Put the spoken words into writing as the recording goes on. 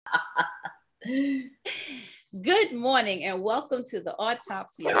Good morning and welcome to the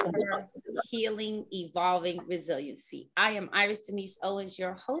autopsy of her healing, evolving resiliency. I am Iris Denise Owens,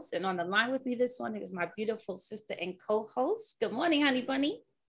 your host, and on the line with me this morning is my beautiful sister and co-host. Good morning, honey bunny.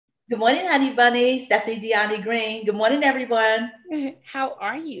 Good morning, honey bunny. Stephanie Deani Green. Good morning, everyone. How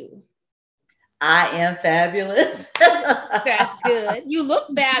are you? I am fabulous. That's good. You look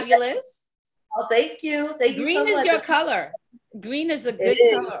fabulous. Oh, thank you. Thank you Green so is much. your color. Green is a It good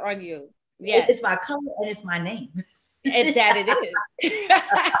is. color on you. It's Yes, my color and it's my name. that it is.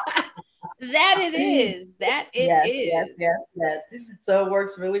 That it is. That it Yes, yes, is. yes, yes. So it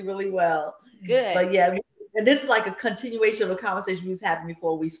works really, really well. Good. But yeah, and this is like a continuation of a conversation we was having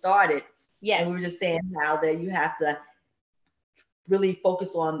before we started. And we were Yes, just saying how that you have to really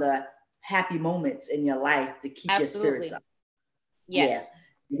focus on the happy moments in your life to keep your spirits absolutely. up. Yeah, Yes,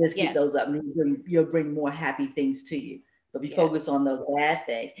 you just keep yes, those up, and you'll bring more happy things to you. But we yes. focus on those bad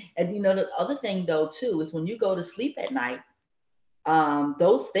things. And the other thing though too is when you go to sleep at night,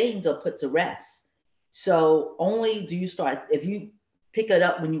 those things are put to rest. So only do you start if you pick it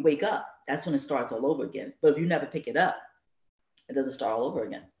up when you wake up. That's when it starts all over again. But if you never pick it up, it doesn't start all over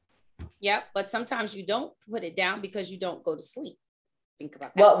again. Yep. But sometimes you don't put it down because you don't go to sleep. Think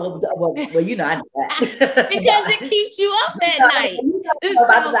about that. I know Because that. it keeps you up at night. You know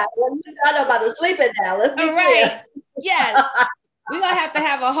about So, that. I know about the sleeping now. Let's be all clear. right. Yes. We're gonna have to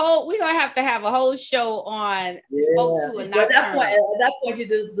have a whole show on folks Yeah. who are Well, nocturnal. at that point, you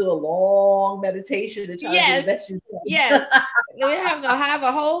just do a long meditation and try to do the Yes. best you can. Yes. We have to have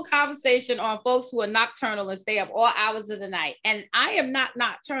a whole conversation on folks who are nocturnal and stay up all hours of the night. And I am not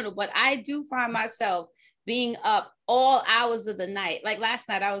nocturnal, but I do find myself being up all hours of the night. Like last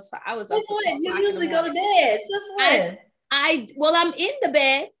night, I was up Since to four when? You o'clock in the usually go to morning. bed. Since I when? well, I'm in the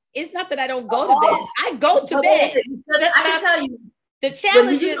bed. It's not that I don't go to bed. Oh, I go to wait, bed. wait, because The I can the, tell you the when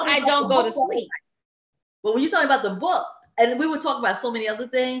challenge you is told me I about don't the go to book. sleep. But when you told me about the book, and we were talking about so many other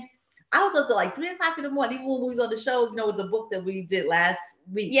things, I was up to like 3 o'clock in the morning, even when we was on the show, with the book that we did last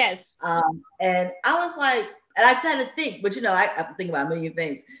week. Yes. And I was like, and I tried to think, but I'm thinking about a million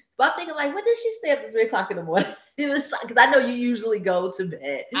things. But I'm thinking like, when did she stay up at 3 o'clock in the morning? It was because I know you usually go to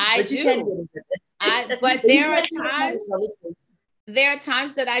bed, I but you can do. get into I bed. but But you there are can't do it times there are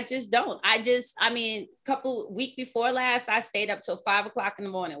times that I just don't. I mean, couple week before last, I stayed up till 5 o'clock in the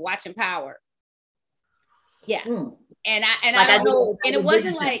morning watching Power. Yeah. mm, And I like I don't do know. all And the it time with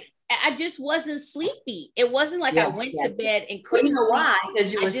wasn't Bridgerton. like I just wasn't sleepy. It wasn't like I Yes, went to yes. bed and Well, you couldn't know sleep. why?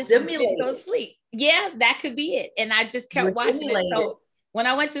 Because you I were just didn't go to stimulated. sleep. Yeah, that could be it. And I just You were kept watching it. stimulated. So when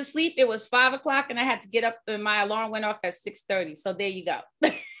I went to sleep, it was 5 o'clock and I had to get up and my alarm went off at 6:30. So there you go.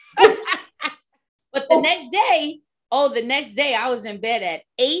 But Oh, the next day I was in bed at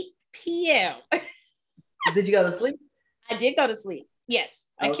 8 p.m. did you go to sleep? I did go to sleep. Yes.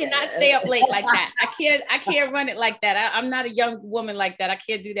 I cannot Okay. stay up late like that. I can't run it like that. I'm not a young woman like that. I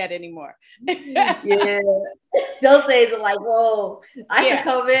can't do that anymore. Yeah. Those days are like, oh, I could Yeah.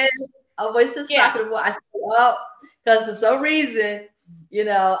 come in. Oh, it's 6 o'clock Yeah. in the morning. I stay up because for some reason,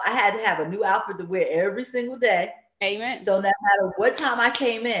 I had to have a new outfit to wear every single day. Amen. So no matter what time I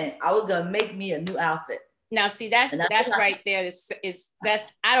came in, I was gonna make me a new outfit. Now, see, that's And that's that's what right there. Is that's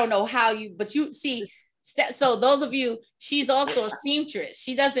I don't know how you, but you see. So those of you, she's also a seamstress.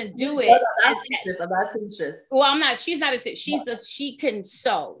 She doesn't no, do no, it not as seamstress. I'm not seamstress. well. I'm not. She's not a. She can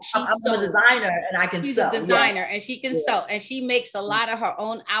sew. She I'm a sews. designer and I can She's a sew. Yes. designer and she can Yeah. sew and she makes a lot of her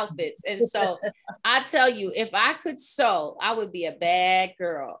own outfits. And so I tell you, if I could sew, I would be a bad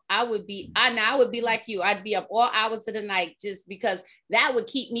girl. I would be like you. I'd be up all hours of the night just because that would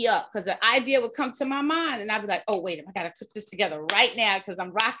keep me up because the idea would come to my mind and I'd be like, oh, wait, I got to put this together right now because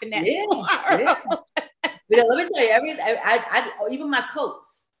I'm rocking that Yeah. Yeah. tomorrow. Because let me tell you, even my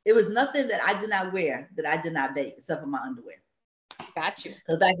coats, it was nothing that I did not wear that I did not bake except for my underwear. Got you.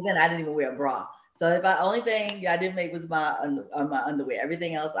 Because back then I didn't even wear a bra. So if I only thing I didn't make was my underwear.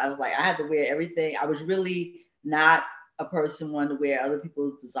 Everything else I was like I had to wear everything. I was really not a person wanting to wear other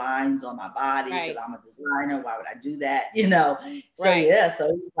people's designs on my body because Right. I'm a designer. Why would I do that? So Right. yeah, so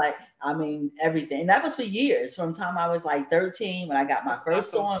it's like everything. And that was for years from the time I was like 13 when I got my That's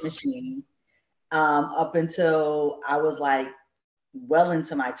first awesome. sewing machine up until I was like well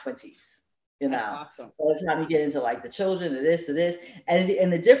into my 20s. That's awesome. By the time you get into like the children, to this,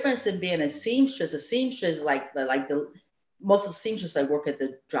 and the difference in being a seamstress is like the most of the seamstresses that work at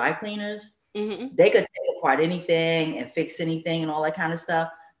the dry cleaners, Mm-hmm. they could take apart anything and fix anything and all that kind of stuff.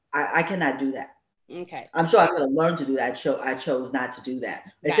 I cannot do that. Okay. I'm sure I could have learned to do that. I chose not to do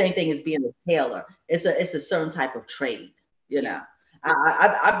that. The Got same it. thing as being a tailor. It's a certain type of trade. You know, Yes.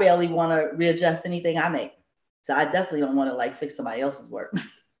 I barely want to readjust anything I make, so I definitely don't want to like fix somebody else's work.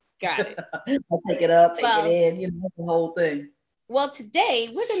 Got it. I'll take it up, take it Well, in, the whole thing. well, today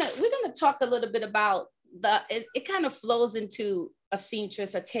we're gonna talk a little bit about it kind of flows into a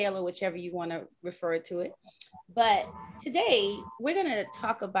seamstress, a tailor, whichever you want to refer to it. But today we're gonna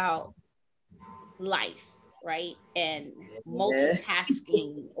talk about life, right? And Yeah.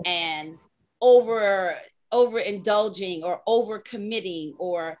 multitasking and over overindulging or over committing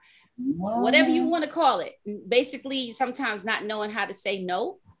or whatever you Mm-hmm. want to call it. Basically, sometimes not knowing how to say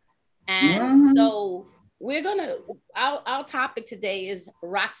no. And Mm-hmm. so we're gonna our topic today is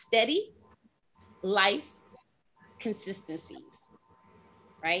rock steady life consistencies,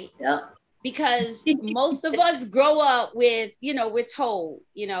 right? Yep. Because most of us grow up with, we're told,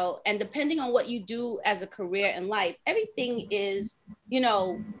 and depending on what you do as a career in life, everything is, you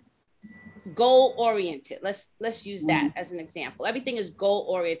know, goal oriented. Let's use that Mm-hmm. as an example. Everything is goal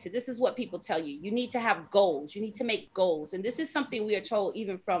oriented. This is what people tell you. You need to have goals. You need to make goals. And this is something we are told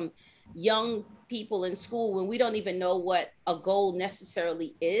even from young people in school when we don't even know what a goal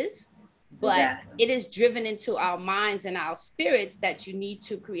necessarily is, but Exactly. it is driven into our minds and our spirits that you need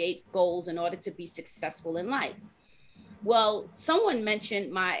to create goals in order to be successful in life. Well, someone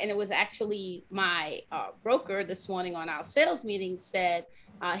mentioned and it was actually my broker this morning on our sales meeting said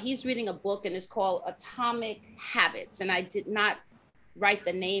he's reading a book and it's called Atomic Habits. And I did not write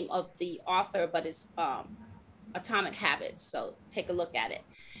the name of the author, but it's Atomic Habits. So take a look at it.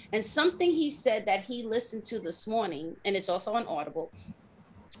 And something he said that he listened to this morning, and it's also on Audible,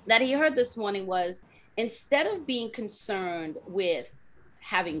 that he heard this morning was instead of being concerned with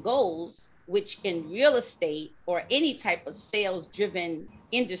having goals, which in real estate or any type of sales driven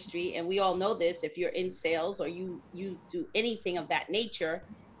industry, and we all know this if you're in sales or you do anything of that nature,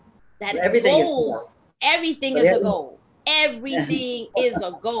 that Everything is goals, self. everything But is a every, goal. Everything is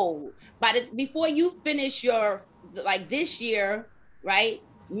a goal. But before you finish your, like this year, right?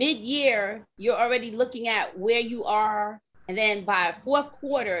 Mid year, you're already looking at where you are. And then by fourth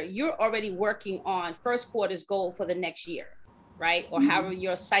quarter, you're already working on first quarter's goal for the next year, right? Or however mm-hmm.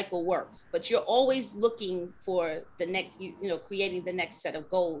 your cycle works. But you're always looking for the next, creating the next set of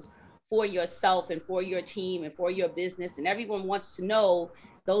goals for yourself and for your team and for your business. And everyone wants to know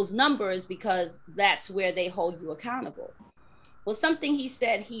those numbers because that's where they hold you accountable. Well, something he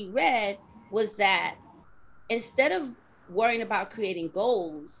said he read was that instead of worrying about creating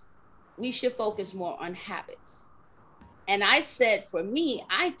goals, we should focus more on habits. And I said, for me,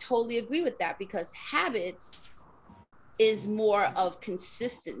 I totally agree with that because habits is more of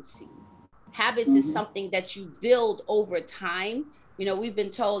consistency. Habits is Mm-hmm. something that you build over time. We've been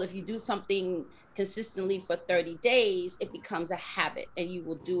told if you do something consistently for 30 days, it becomes a habit and you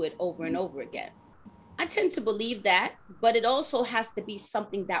will do it over and over again. I tend to believe that, but it also has to be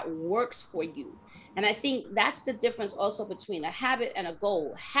something that works for you. And I think that's the difference also between a habit and a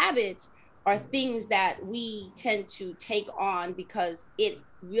goal. Habits are things that we tend to take on because it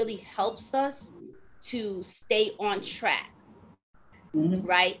really helps us to stay on track, Mm-hmm.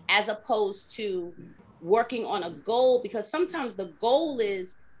 right? As opposed to working on a goal, because sometimes the goal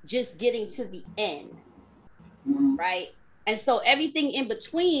is just getting to the end, Mm-hmm. right? And so everything in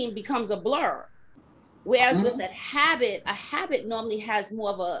between becomes a blur. Whereas with Mm-hmm. a habit normally has more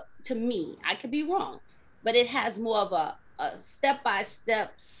of a, to me, I could be wrong, but it has more of a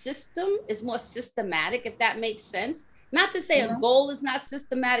step-by-step system. It's more systematic, if that makes sense. Not to say a Mm-hmm. goal is not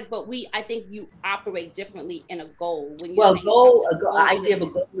systematic, but I think you operate differently in a goal when you're Well, saying something is goal idea of a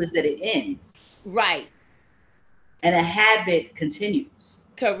oriented. goal is that it ends, Right. and a habit continues.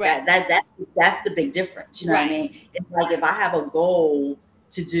 Correct. That's the big difference. You know what I Right. mean? It's like if I have a goal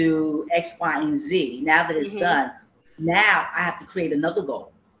to do X, Y, and Z, now that it's Mm-hmm. done, now I have to create another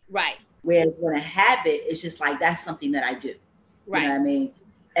goal. Right. Whereas when a habit is just like that's something that I do. You know Right. what I mean?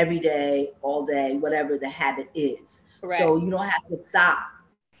 Every day, all day, whatever the habit is. So Correct. you don't have to stop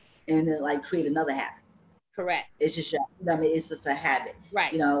and then like create another habit. Correct. It's just, I mean, it's just a habit.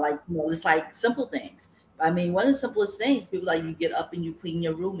 Right. It's like simple things. I mean, one of the simplest things, people like you get up and you clean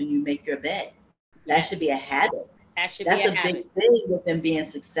your room and you make your bed. That should be a Yes. habit. That should be That's a a big habit. thing with them being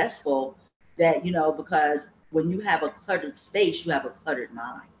successful. That because when you have a cluttered space, you have a cluttered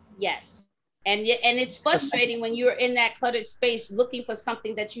mind. Yes. And it's So frustrating when you're in that cluttered space looking for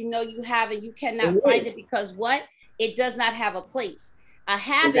something that you know you have and you cannot it find it is because what? It does not have a place. A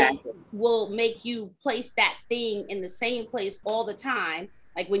habit exactly. will make you place that thing in the same place all the time.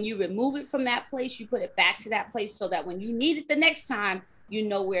 Like when you remove it from that place, you put it back to that place so that when you need it the next time, you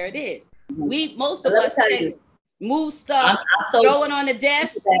know where it is. Mhm. Most But of let me us tell tend you, to move stuff, I'm so throw it on the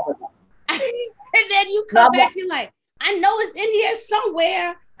desk, bad with that. and then you No, come back, you're like, I know it's in here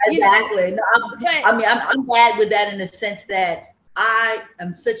somewhere, exactly. No, but I mean, I'm bad with that in the sense that I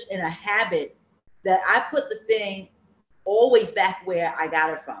am such in a habit that I put the thing always back where I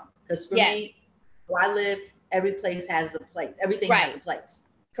got it from. Because for Yes. me, where I live, every place has a place. Everything has Right. a place.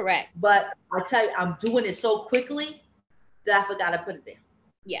 Correct. But I tell you, I'm doing it so quickly that I forgot to put it there.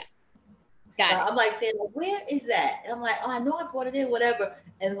 Yeah. So Got it. I'm like saying, like, where is that? And I'm like, oh, I know I brought it in, whatever.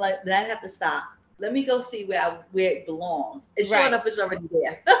 And like, then I have to stop. Let me go see where it belongs. And sure Right. enough, it's already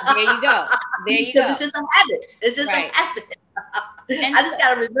there. There you go. There you Because go. it's just a habit. It's just a Right. habit. And I so, just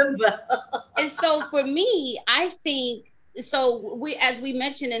gotta remember. and so for me, I think so we, as we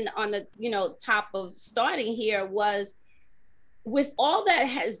mentioned in on the, top of starting here, was with all that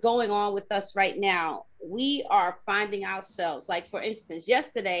has going on with us right now, we are finding ourselves, like for instance,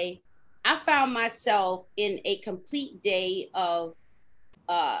 yesterday, I found myself in a complete day of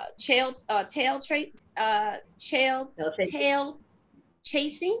tail Tail chasing. tail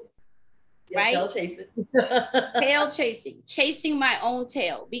chasing, Yep, right? tail chasing. Tail chasing my own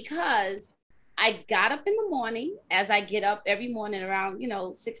tail, because I got up in the morning, as I get up every morning around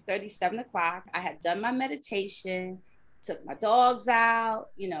 6:30, 7 o'clock. I had done my meditation, took my dogs out,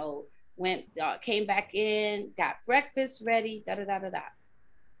 went came back in, got breakfast ready, da da da da da.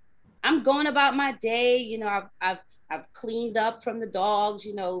 I'm going about my day. I've cleaned up from the dogs,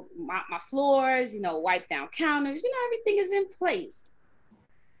 my floors, wiped down counters, everything is in place.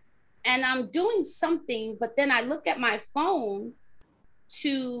 And I'm doing something, but then I look at my phone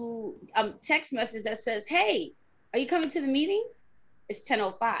to text message that says, "Hey, are you coming to the meeting?" It's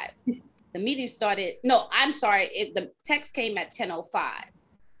 10:05. The meeting started. No, I'm sorry. The text came at 10:05.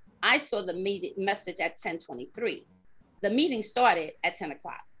 I saw the meeting message at 10:23. The meeting started at 10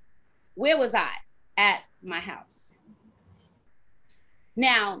 o'clock. Where was I? At my house.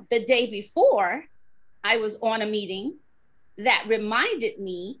 Now, the day before, I was on a meeting that reminded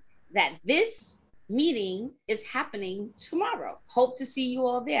me that this meeting is happening tomorrow. Hope to see you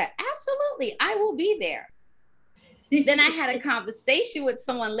all there. Absolutely, I will be there. Then I had a conversation with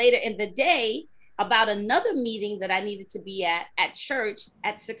someone later in the day about another meeting that I needed to be at church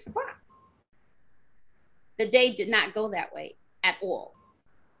at 6 o'clock. The day did not go that way at all.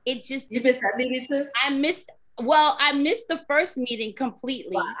 It just You did. missed that meeting too? I missed the first meeting Well,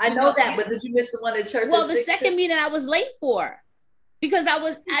 completely. I know that, but did you miss the one at church Well, at the six too? second meeting I was late for, because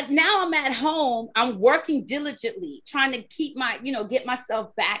now I'm at home. I'm working diligently, trying to keep get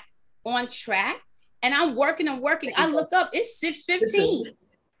myself back on track. And I'm working and working. I look up, it's 6:15.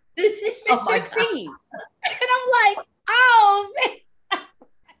 It's Oh my God. 6:15. And I'm like, oh man.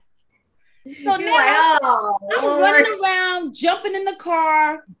 So You're like, now oh I'm Lord. running around, jumping in the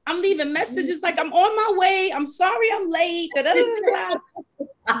car. I'm leaving messages like I'm on my way. I'm sorry I'm late. Da, da, da, da.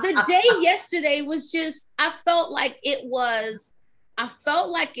 The day yesterday was just, I felt like it was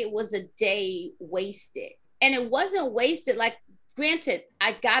a day wasted. And it wasn't wasted. Like, granted,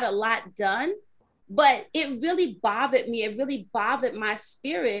 I got a lot done, but it really bothered me. It really bothered my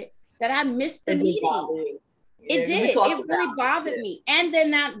spirit that I missed the It did meeting. bother you. It Yeah, we did. talked It about really bothered it. me. And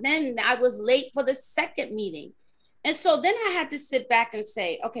then I was late for the second meeting. And so then I had to sit back and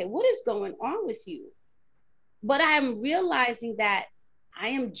say, okay, what is going on with you? But I'm realizing that I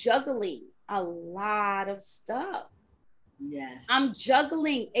am juggling a lot of stuff. Yes. I'm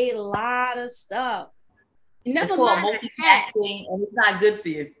juggling a lot of stuff. It's Never called mind a hat. multitasking and it's not good for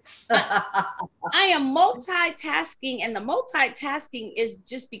you. I, I am multitasking, and the multitasking is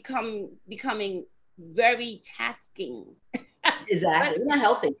just becoming very tasking. Exactly. But It's not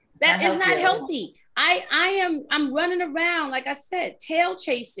healthy. It's that not is healthy not at all. healthy. I'm running around, like I said, tail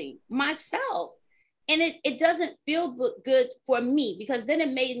chasing myself. And it doesn't feel good for me, because then it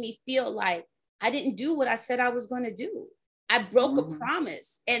made me feel like I didn't do what I said I was going to do. I broke a Mm-hmm.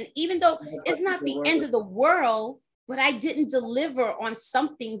 promise. And even though it's not the end of the world, but I didn't deliver on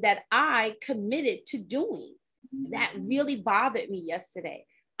something that I committed to doing. That Mm-hmm. really bothered me yesterday.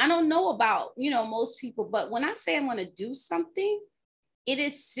 I don't know about, most people, but when I say I'm going to do something, it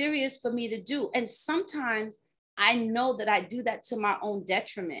is serious for me to do. And sometimes I know that I do that to my own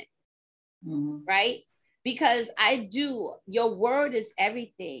detriment, Mm-hmm. right? Because your word is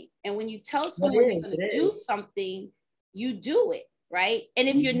everything. And when you tell It someone you're is. going It to do is. something, you do it, right? And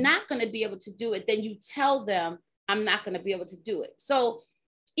if you're Mm-hmm. not going to be able to do it, then you tell them, I'm not going to be able to do it. So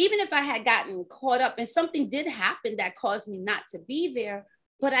even if I had gotten caught up and something did happen that caused me not to be there,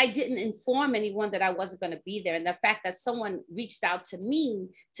 but I didn't inform anyone that I wasn't going to be there. And the fact that someone reached out to me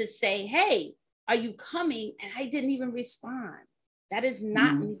to say, hey, are you coming? And I didn't even respond. That is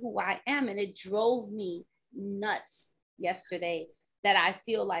not Mm-hmm. who I am. And it drove me nuts yesterday, that I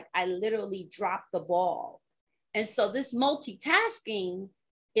feel like I literally dropped the ball. And so this multitasking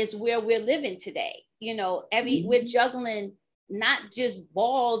is where we're living today. We're Mm-hmm. juggling not just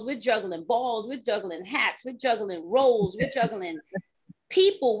balls, we're juggling balls, we're juggling hats, we're juggling roles, we're juggling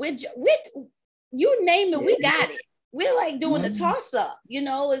people, we're you name it, we got it. We're like doing the toss up, you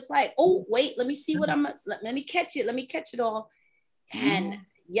know. It's like, oh wait, let me see what let me catch it, all. And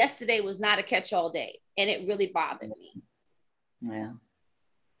yesterday was not a catch all day, and it really bothered me. Yeah,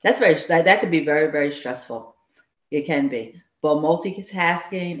 that could be very, very stressful. It can be. But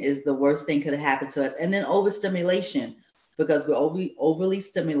multitasking is the worst thing could have happened to us. And then overstimulation, because we're overly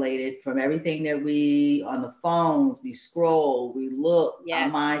stimulated from everything that we on the phones, we scroll, we look, our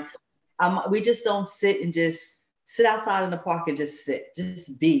Yes. minds. We just don't sit and just sit outside in the park and just sit,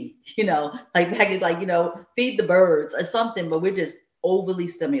 just be, like back is like, feed the birds or something, but we're just overly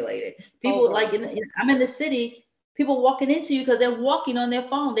stimulated. People like, I'm in the city, people walking into you because they're walking on their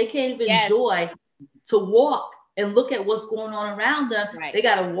phone. They can't even enjoy to walk and look at what's going on around them. Right. They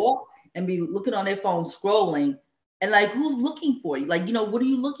got to walk and be looking on their phone, scrolling. And like, who's looking for you? Like, what are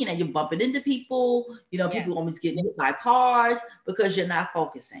you looking at? You're bumping into people, people almost getting hit by cars because you're not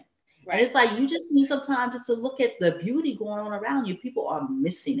focusing. Right. And it's like, you just need some time just to look at the beauty going on around you. People are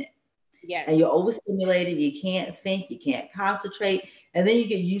missing it. Yes. And you're overstimulated. You can't think, you can't concentrate. And then you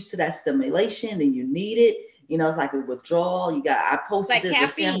get used to that stimulation, then you need it. It's like a withdrawal. I posted this.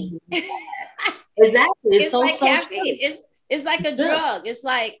 Caffeine. Exactly. It's like caffeine. It's like a drug. It's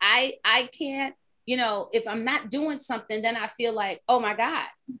like I can't, if I'm not doing something, then I feel like, oh my God,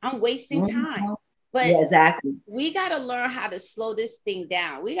 I'm wasting time. But exactly. We got to learn how to slow this thing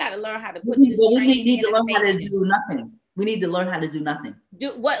down. We got to learn how to put this we need to learn how to do nothing. We need to learn how to do nothing.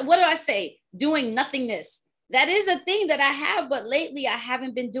 What do I say? Doing nothingness. That is a thing that I have, but lately I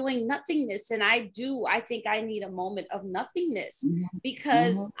haven't been doing nothingness. And I think I need a moment of nothingness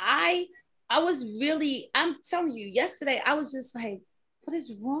because I was really, I'm telling you, yesterday I was just like, what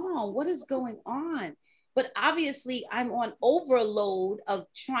is wrong? What is going on? But obviously I'm on overload of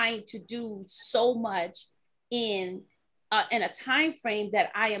trying to do so much in a time frame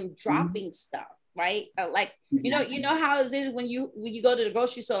that I am dropping stuff, right? Like, you know how it is when you go to the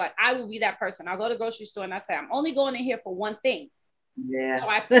grocery store. Like, I will be that person. I'll go to the grocery store and I say, I'm only going in here for one thing. Yeah. So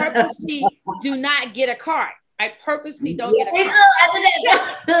I purposely do not get a cart. I purposely don't get a cart.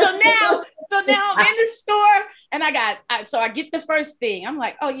 So now I'm in the store and so I get the first thing. I'm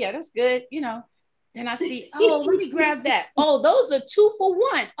like, oh yeah, that's good. Then I see, oh, let me grab that. Oh, those are 2 for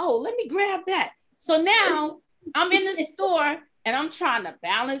 1. Oh, let me grab that. So now I'm in the store and I'm trying to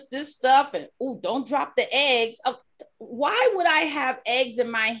balance this stuff and, oh, don't drop the eggs. Why would I have eggs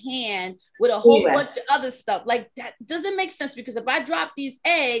in my hand with a whole bunch of other stuff? Like, that doesn't make sense, because if I drop these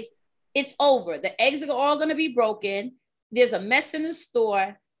eggs, it's over. The eggs are all going to be broken. There's a mess in the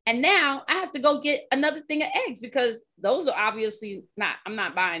store. And now I have to go get another thing of eggs because those are obviously I'm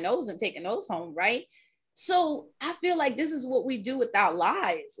not buying those and taking those home, right? So I feel like this is what we do with our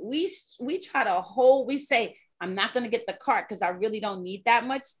lives. We try to we say, I'm not going to get the cart because I really don't need that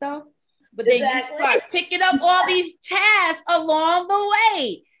much stuff. But then you start picking up all these tasks along the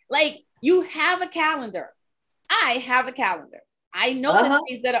way. Like, you have a calendar. I have a calendar. I know the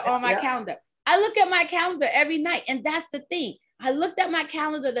things that are on my calendar. I look at my calendar every night. And that's the thing. I looked at my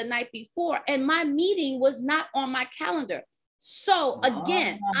calendar the night before and my meeting was not on my calendar. So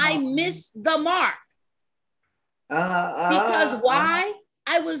again, I missed the mark. Because why?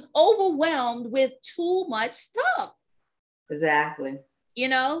 I was overwhelmed with too much stuff. Exactly.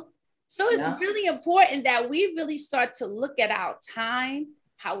 So it's really important that we really start to look at our time,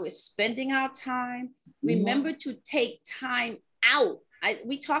 how we're spending our time. Remember to take time out.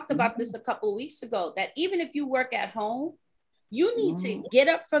 We talked about this a couple of weeks ago, that even if you work at home, you need to get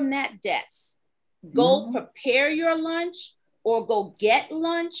up from that desk, go prepare your lunch or go get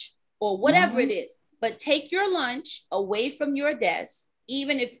lunch or whatever it is, but take your lunch away from your desk.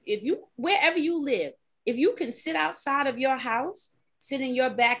 Even if you, wherever you live, if you can sit outside of your house, sit in your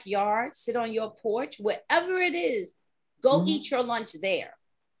backyard, sit on your porch, wherever it is, go eat your lunch there.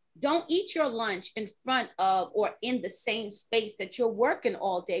 Don't eat your lunch in front of or in the same space that you're working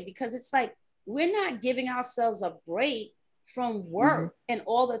all day, because it's like, we're not giving ourselves a break from work and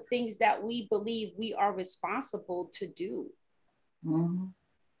all the things that we believe we are responsible to do.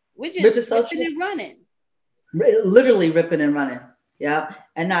 We're just ripping and running. Literally ripping and running. Yeah.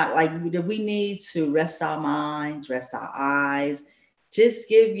 And not like, we need to rest our minds, rest our eyes. Just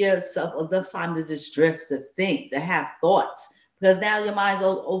give yourself enough time to just drift, to think, to have thoughts. Because now your mind's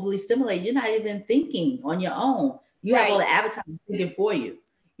overly stimulated. You're not even thinking on your own. You have all the advertisers thinking for you.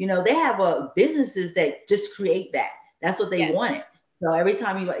 They have businesses that just create that. That's what they wanted. So every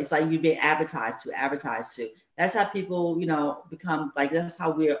time it's like you've been advertised to. That's how people, become like, that's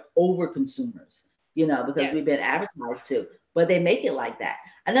how we're over consumers, because we've been advertised to. but they make it like that.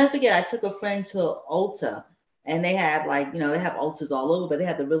 I never forget, I took a friend to Ulta, and they have like, they have Ultas all over, but they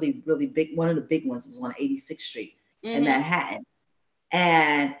have the really, really big one. Of the big ones was on 86th Street in Mm-hmm. Manhattan.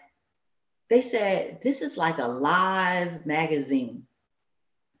 And they said, this is like a live magazine.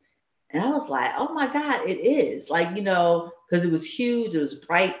 And I was like, oh my God, it is. Like, because it was huge, it was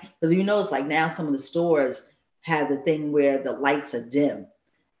bright. Because it's like now some of the stores have the thing where the lights are dim.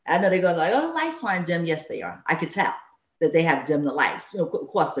 I know they're going like, oh, the lights aren't dim. Yes, they are. I could tell that they have dimmed the lights,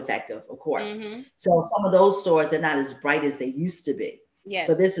 cost effective, of course. Mm-hmm. So some of those stores are not as bright as they used to be. But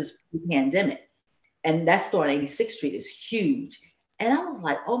Yes. this is pandemic. And that store on 86th Street is huge. And I was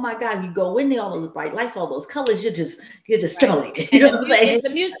like, oh my God, you go in there, all those bright lights, all those colors, you're just Right. stimulated. You And know what I'm saying?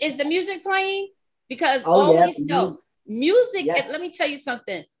 is the music playing? Because Oh yeah. always no music. Yes. Let me tell you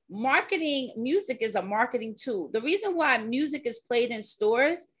something. Marketing music is a marketing tool. The reason why music is played in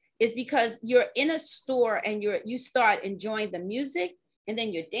stores is because you're in a store and you start enjoying the music, and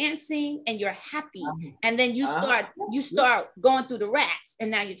then you're dancing and you're happy, and then you Uh, start going through the racks,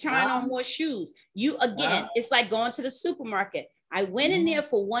 and now you're trying uh, on more shoes. uh, It's like going to the supermarket. I went in there mm,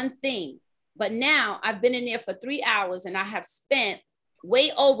 for one thing, but now I've been in there for 3 hours and I have spent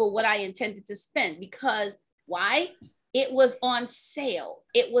way over what I intended to spend. Because why? It was on sale.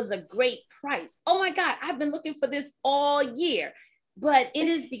 It was a great price. Oh my God, I've been looking for this all year. But it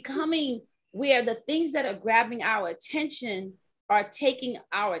is becoming where the things that are grabbing our attention are taking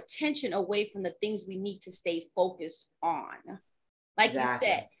our attention away from the things we need to stay focused on. Like you exactly.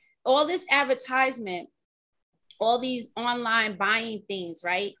 said, all this advertisement, all these online buying things,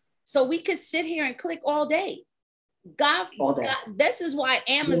 right? So we could sit here and click all day. God, All day. God, this is why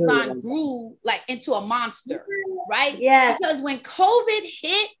Literally Amazon all grew like into a monster, day. right? Yes. Because when COVID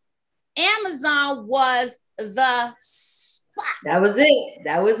hit, Amazon was the spot. That was it.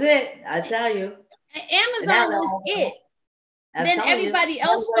 That was it. I tell you. And now Amazon was it. I'm Then telling you.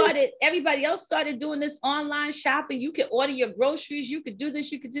 everybody else started doing this online shopping. You could order your groceries, you could do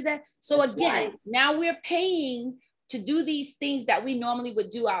this, you could do that. So That's again, right. now we're paying to do these things that we normally would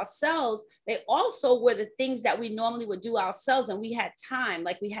do ourselves. They also were the things that we normally would do ourselves, and we had time,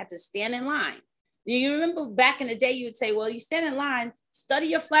 like we had to stand in line. You remember back in the day, you would say, well, you stand in line, study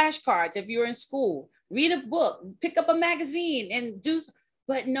your flashcards if you're in school, read a book, pick up a magazine and do.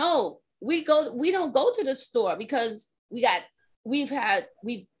 But no, we don't go to the store because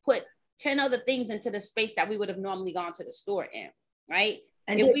we put 10 other things into the space that we would have normally gone to the store in, right?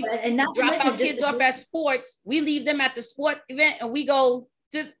 And If we and not to drop our mention just kids off at sports, we leave them at the sport event and we go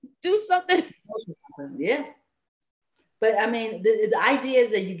to do something. yeah. But I mean, the idea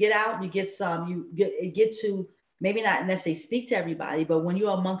is that you get out, you get some, get to maybe not necessarily speak to everybody, but when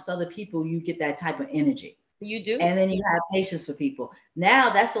you're amongst other people, you get that type of energy. You do. And then you have patience for people. Now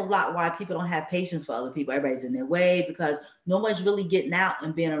that's a lot why people don't have patience for other people. Everybody's in their way because no one's really getting out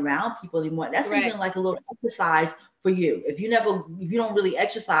and being around people anymore. That's Correct. even like a little exercise for you. If you don't really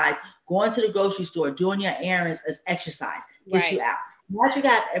exercise, going to the grocery store, doing your errands is exercise. Gets you out. Once you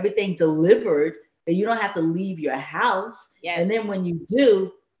got everything delivered, and you don't have to leave your house. Yes. And then when you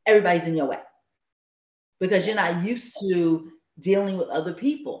do, everybody's in your way because you're not used to dealing with other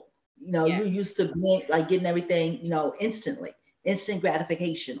people. You're Yes. used to being like getting everything, instantly, instant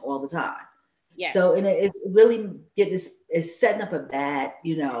gratification all the time. Yes. So, and it's really it's setting up a bad,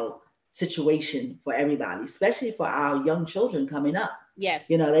 situation for everybody, especially for our young children coming up. Yes.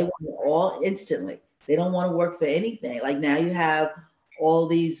 They want it all instantly. They don't want to work for anything. Like now you have all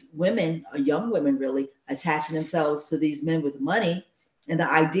these women, young women really, attaching themselves to these men with money. And the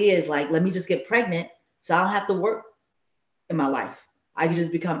idea is like, let me just get pregnant so I don't have to work in my life. I can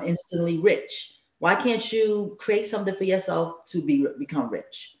just become instantly rich. Why can't you create something for yourself to become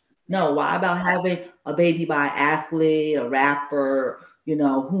rich? No, why about having a baby by an athlete, a rapper,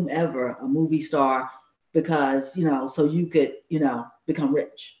 whomever, a movie star, because, so you could, become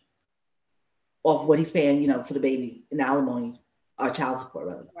rich off what he's paying, for the baby in alimony or child support,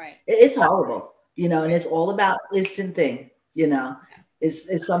 rather. Right. It's horrible, and it's all about instant thing.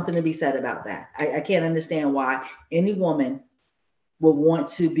 It's something to be said about that. I can't understand why any woman would want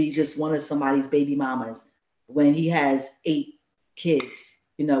to be just one of somebody's baby mamas when he has 8 kids,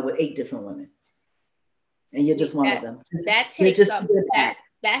 with 8 different women, and you're just one of them. That You're takes just up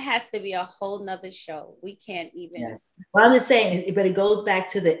that has to be a whole nother show. We can't even. Yes. Well, I'm just saying, but it goes back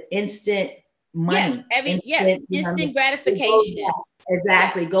to the instant money. Instant gratification.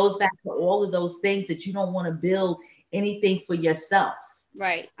 Exactly. It goes back to all of those things that you don't want to build anything for yourself.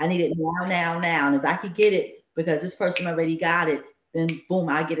 Right. I need it now, now, now. And if I could get it because this person already got it, then boom,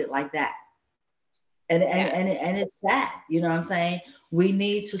 I get it like that. And it's sad. You know what I'm saying? We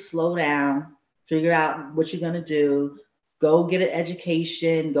need to slow down, figure out what you're gonna do, Go get an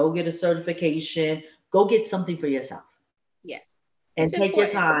education, go get a certification, go get something for yourself Yes, and it's take your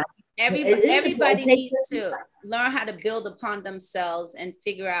important. time. Everybody, It is important. everybody Take needs your to learn how to build upon themselves and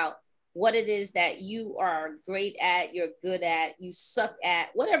figure out what it is that you are great at, you're good at, you suck at,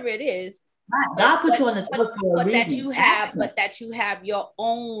 whatever it is. time. But God put but you on this but earth for a but reason. Ask Him. that you have your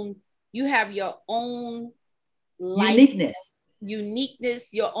own, you have your own life Uniqueness.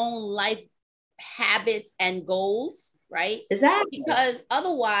 uniqueness, your own life habits and goals, right? Exactly. Because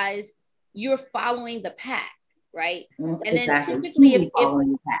otherwise you're following the pack, right? And then Exactly. typically Truly if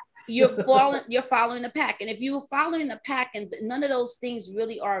following the path. you're following the pack, and if you're following the pack and none of those things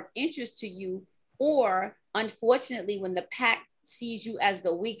really are of interest to you, or unfortunately when the pack sees you as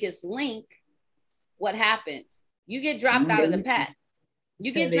the weakest link, what happens? You get dropped out They of the eat you. pack.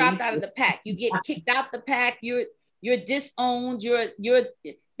 You get They dropped eat out of you. the pack. You get kicked out the pack. You're disowned. You're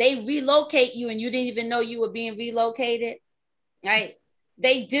they relocate you and you didn't even know you were being relocated, right?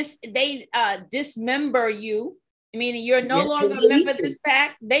 They dismember you, meaning you're no Yes, they longer a eat member of you. this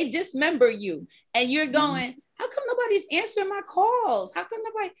pack. They dismember you, and you're Mhm. going, how come nobody's answering my calls? How come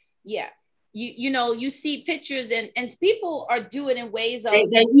nobody? Yeah, you know you see pictures and people are doing in ways of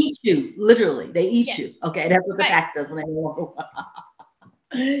They eat you. Literally, they eat yeah, you. Okay, that's what the right. pack does when they walk around.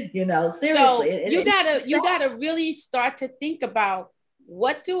 Seriously. So you Exactly. gotta really start to think about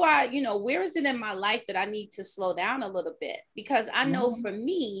what do I, where is it in my life that I need to slow down a little bit? Because I know Mhm. for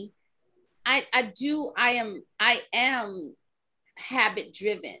me, I am habit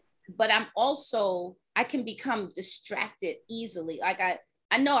driven, but I can become distracted easily. Like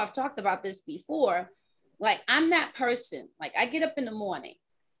I know I've talked about this before. Like I'm that person. Like I get up in the morning.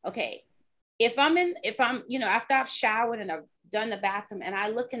 Okay, if I'm after I've showered and I've done the bathroom and I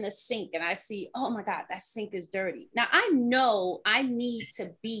look in the sink and I see, oh my god, that sink is dirty. Now I know I need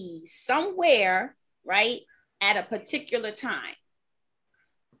to be somewhere, right, at a particular time.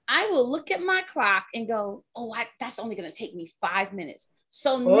 I will look at my clock and go, oh, that's only going to take me 5 minutes.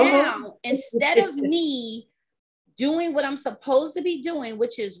 So Uh-huh. now instead of me doing what I'm supposed to be doing,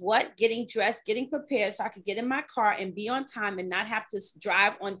 which is what? Getting dressed, getting prepared so I could get in my car and be on time and not have to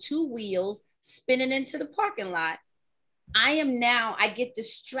drive on two wheels, spinning into the parking lot. I get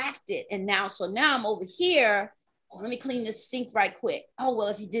distracted. And now I'm over here. Oh, let me clean this sink right quick. Oh, well,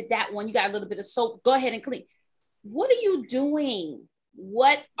 if you did that one, you got a little bit of soap. Go ahead and clean. What are you doing?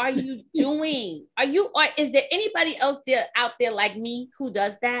 What are you doing? Or is there anybody else there out there like me who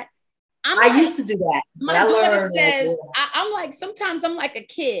does that? I'm I like, used to do that, but my I daughter learned like, says, I'm like, sometimes I'm like a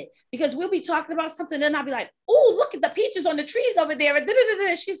kid because we'll be talking about something, then I'll be like, oh, look at the peaches on the trees over there.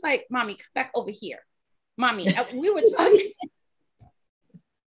 And she's like, Mommy, come back over here. Mommy, we were talking.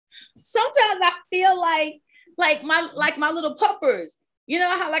 Sometimes I feel like my little puppers. You know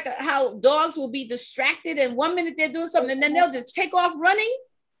how dogs will be distracted and 1 minute they're doing something and then they'll just take off running.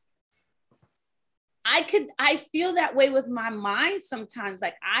 I feel that way with my mind sometimes.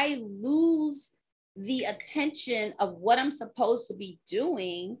 Like I lose the attention of what I'm supposed to be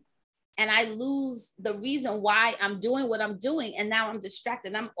doing, and I lose the reason why I'm doing what I'm doing, and now I'm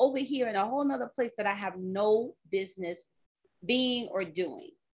distracted. I'm over here in a whole nother place that I have no business being or doing.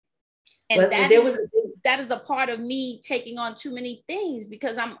 And but there was that is a part of me taking on too many things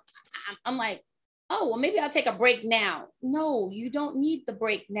because I'm like, oh, well, maybe I'll take a break now. No, you don't need the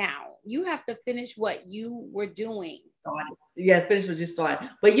break now. You have to finish what you were doing. yeah, finish what you started.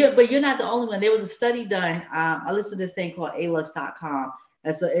 But you're not the only one. There was a study done. I listened to this thing called alux.com.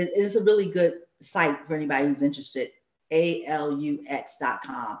 And so it is a really good site for anybody who's interested.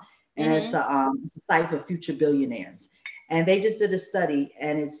 ALUX.com. And Mm-hmm. it's a site for future billionaires. And they just did a study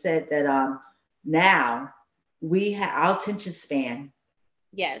and it said that now we have our attention span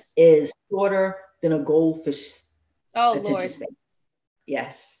Yes. is shorter than a goldfish Oh attention Lord. span.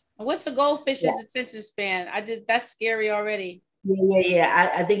 Yes. What's the goldfish's attention span? That's scary already.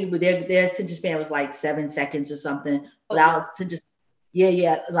 Yeah. I think their attention span was like 7 seconds or something. But Oh ours to just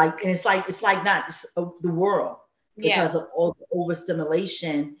like and it's like not just, the world because yes. of all the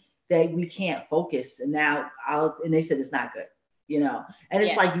overstimulation that we can't focus. And now and they said it's not good, And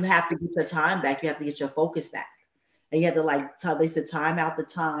it's like Yes. you have to get your time back. You have to get your focus back, and you have to they said time out the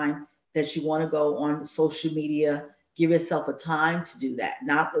time that you want to go on social media. Give yourself a time to do that,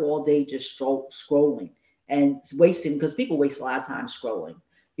 not all day just scrolling and it's wasting because people waste a lot of time scrolling.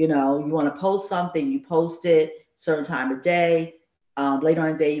 You want to post something, you post it certain time of day. Later on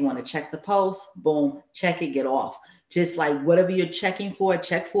in the day, you want to check the post, boom, check it, get off. Just like whatever you're checking for,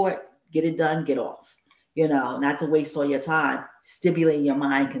 check for it, get it done, get off. Not to waste all your time stimulating your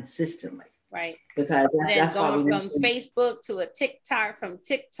mind consistently. Right. because Then that's why going we from mentioned. Facebook to a TikTok, from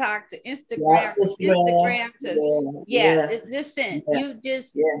TikTok to Yeah, Instagram, from Instagram. Instagram to, Yeah, yeah, yeah, listen, yeah, you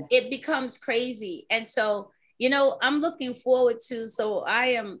just, yeah. it becomes crazy. And so, I'm looking forward to, so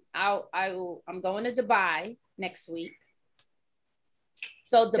I'm going to Dubai next week.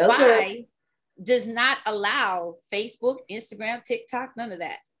 So Okay. Dubai does not allow Facebook, Instagram, TikTok, none of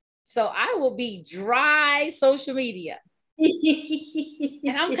that. So I will be dry social media.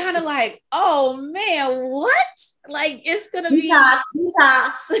 And I'm kind of like, oh man, what? Like it's gonna be Detox,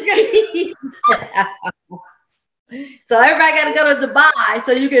 detox. So everybody got to go to Dubai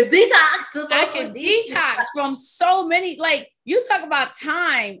so you can detox from I social can media. detox from so many, like you talk about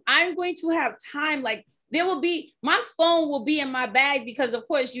time. I'm going to have time. Like there will be, my phone will be in my bag because of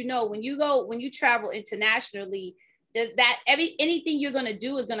course, when you travel internationally, anything you're going to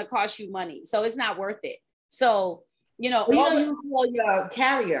do is going to cost you money. So it's not worth it. So, Well, all the, you call your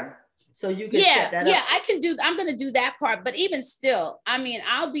carrier so you can set that yeah, up. I'm going to do that part, but even still, I mean,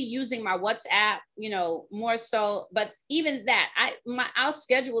 I'll be using my WhatsApp, more so, but even that, our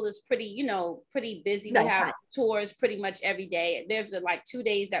schedule is pretty, pretty busy. We No, have tight. tours pretty much every day. There's like 2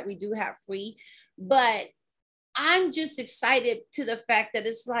 days that we do have free, but I'm just excited to the fact that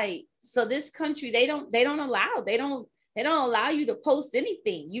it's like, so this country, they don't allow you to post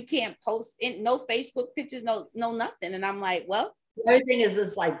anything. You can't post no Facebook pictures, no nothing. And I'm like, well, Everything is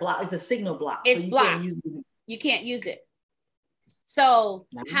just like block. It's a signal block, so it's you can't blocked. use it. You can't use it. So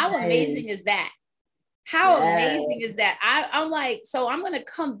how Nice. amazing is that? How Yeah. amazing is that? I'm like, so I'm going to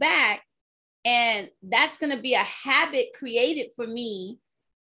come back and that's going to be a habit created for me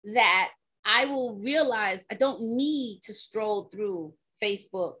that I will realize I don't need to stroll through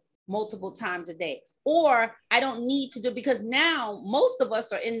Facebook multiple times a day, or I don't need to do, because now most of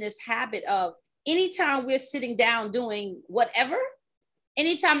us are in this habit of anytime we're sitting down doing whatever,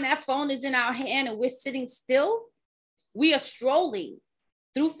 anytime that phone is in our hand and we're sitting still, we are strolling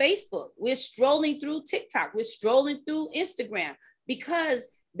through Facebook. We're strolling through TikTok. We're strolling through Instagram because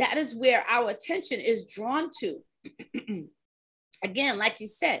that is where our attention is drawn to. Again, like you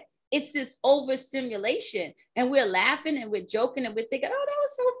said, it's this overstimulation and we're laughing and we're joking and we're thinking, oh, that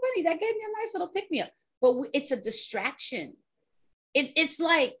was so funny. That gave me a nice little pick me up. But it's a distraction. It's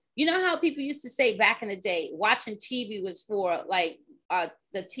like, how people used to say back in the day, watching TV was for like,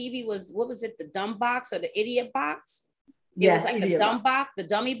 the TV was, what was it? The dumb box or the idiot box? It was Yes, like the idiot box. dumb box, the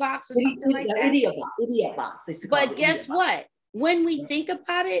dummy box or something like that. Idiot box. Idiot box. They used to call But it the idiot guess box. what? When we think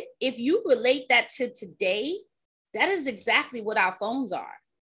about it, if you relate that to today, that is exactly what our phones are.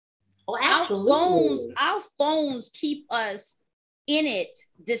 Oh, absolutely. Our phones keep us in it,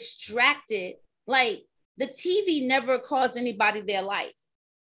 distracted. Like the TV never caused anybody their life.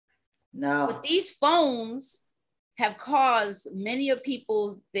 But No. these phones have caused many of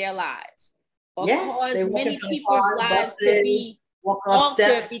people's their lives, or Yes, they caused walking many from people's cars, lives to buses, be walking up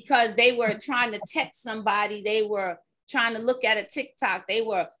altered steps. because they were trying to text somebody, they were trying to look at a TikTok, they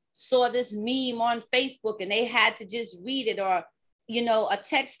saw this meme on Facebook and they had to just read it, or a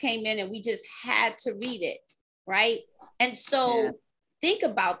text came in and we just had to read it, right? And so think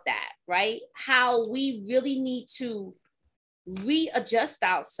about that, right? How we really need to readjust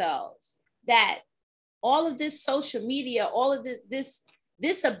ourselves, that all of this social media, all of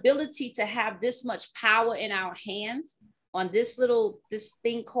this ability to have this much power in our hands on this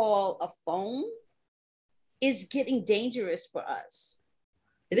thing called a phone is getting dangerous for us.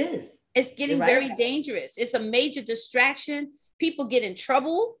 It is. It's getting very dangerous. It's a major distraction. People get in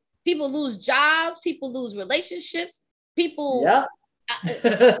trouble. People lose jobs. People lose relationships. People,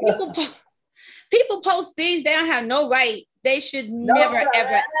 people, people post things they don't have no right. They should never,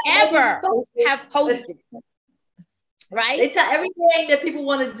 ever, ever have posted. Right? They tell everything that people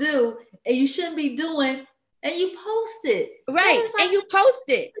want to do and you shouldn't be doing, and you post it. Right. Like, and you post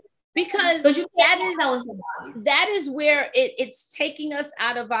it because you that is where it's taking us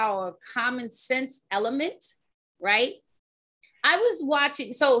out of our common sense element, right? I was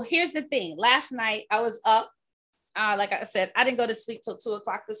watching. So here's the thing. Last night I was up. Like I said, I didn't go to sleep till 2:00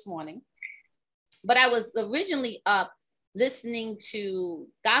 this morning, but I was originally up listening to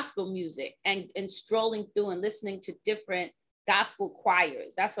gospel music and strolling through and listening to different gospel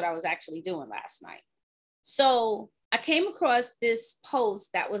choirs. That's what I was actually doing last night. So I came across this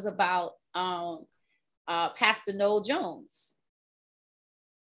post that was about Pastor Noel Jones.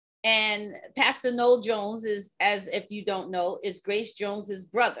 And Pastor Noel Jones is, as if you don't know, is Grace Jones's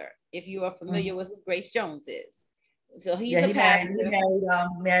brother, if you are familiar with who Grace Jones is. So he's a pastor.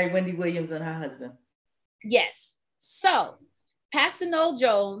 He married Wendy Williams and her husband. Yes. So Pastor Noel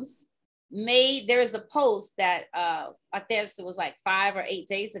Jones there is a post that I guess it was like 5 or 8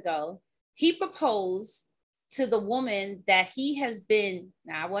 days ago. he proposed to the woman that he has been,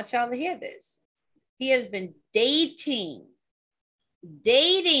 now I want y'all to hear this. He has been dating.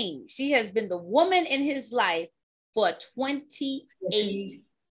 She has been the woman in his life for 28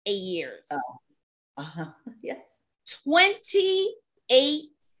 years. Yes. 28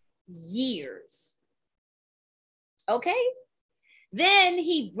 years. Okay. Then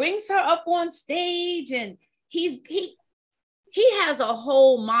he brings her up on stage and he has a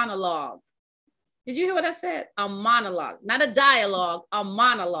whole monologue. Did you hear what I said? A monologue, not a dialogue, a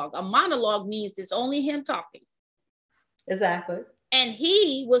monologue. A monologue means it's only him talking. Exactly. And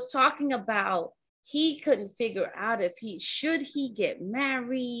he was talking about he couldn't figure out if he should get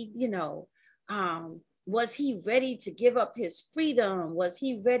married, was he ready to give up his freedom? Was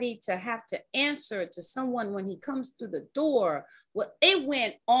he ready to have to answer to someone when he comes through the door? Well, it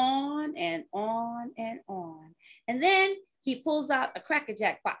went on and on and on. And then he pulls out a Cracker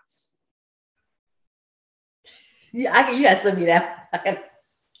Jack box. Yeah, you gotta send me that.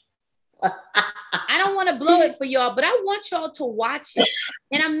 I don't want to blow it for y'all, but I want y'all to watch it.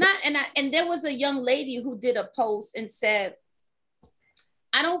 And I'm not, and there was a young lady who did a post and said,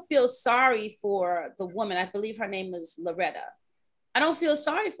 I don't feel sorry for the woman. I believe her name is Loretta. I don't feel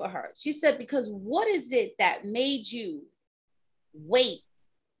sorry for her. She said, because what is it that made you wait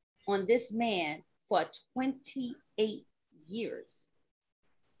on this man for 28 years?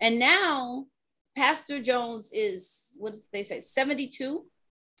 And now Pastor Jones is, what did they say, 72?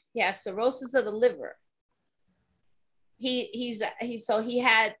 He has cirrhosis of the liver. He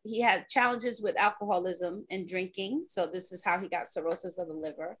had challenges with alcoholism and drinking. So this is how he got cirrhosis of the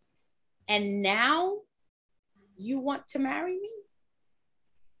liver. And now you want to marry me?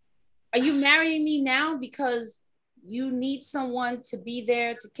 Are you marrying me now because you need someone to be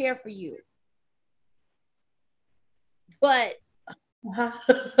there to care for you? But all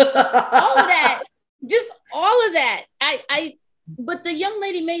of that, just all of that. But the young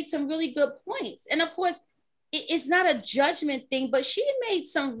lady made some really good points. And of course, it's not a judgment thing, but she made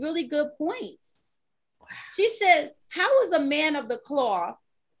some really good points. She said, how is a man of the cloth,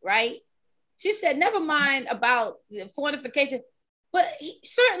 right? She said, never mind about the fortification, but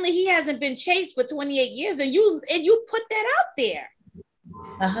certainly he hasn't been chased for 28 years. And you put that out there.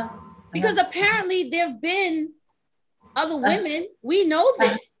 Because apparently there have been other women. We know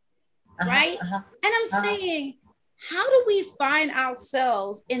this, right? And I'm saying, how do we find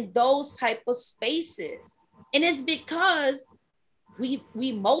ourselves in those type of spaces? And it's because we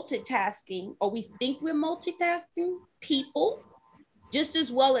multitasking, or we think we're multitasking people just as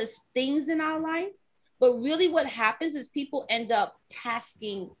well as things in our life. But really what happens is people end up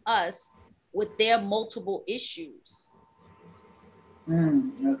tasking us with their multiple issues.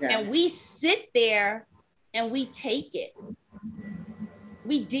 Okay. And we sit there and we take it.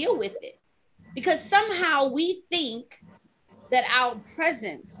 We deal with it. Because somehow we think that our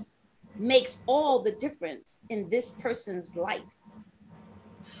presence makes all the difference in this person's life.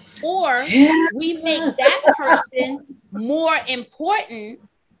 Or we make that person more important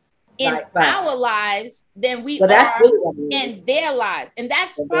in our lives than we are in their lives. And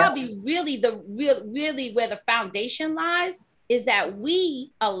that's probably really where the foundation lies, is that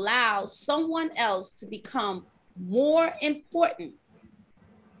we allow someone else to become more important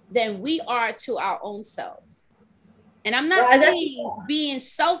than we are to our own selves. And I'm not saying being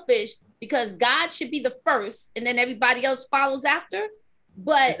selfish, because God should be the first and then everybody else follows after.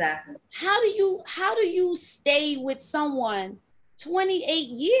 But how do you stay with someone 28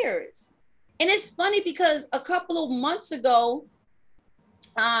 years? And it's funny because a couple of months ago,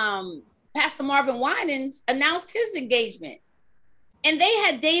 Pastor Marvin Winans announced his engagement, and they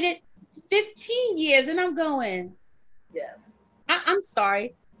had dated 15 years. And I'm going, yeah, I'm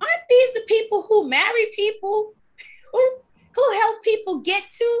sorry, aren't these the people who marry people, who help people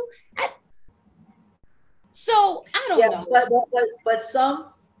get to? So I don't know. But some,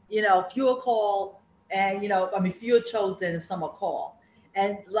 few are called, and few are chosen, and some are called.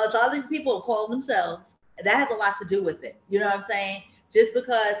 And a lot of these people are calling themselves, and that has a lot to do with it. You know what I'm saying? Just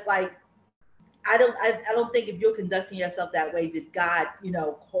because, like, I don't think if you're conducting yourself that way, did God,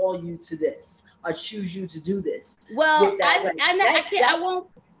 call you to this or choose you to do this? Well,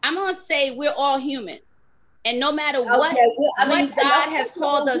 I'm gonna say we're all human, and no matter what God has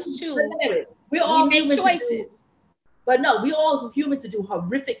called us to, we make choices. But no, we all human to do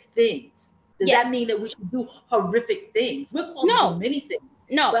horrific things. Does that mean that we should do horrific things? We're called to do many things.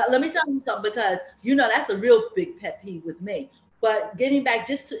 No. But let me tell you something, because that's a real big pet peeve with me. But getting back,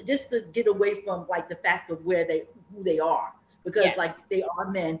 just to get away from like the fact of who they are, because like they are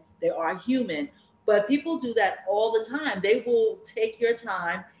men, they are human. But people do that all the time. They will take your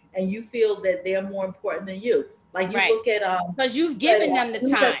time and you feel that they're more important than you. Like you Right. look at Because you've given them the you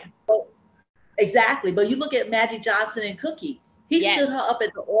look at time. exactly, but you look at Magic Johnson and Cookie. He stood her Yes. up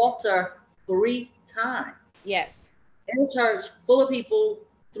at the altar 3 times Yes. in a church full of people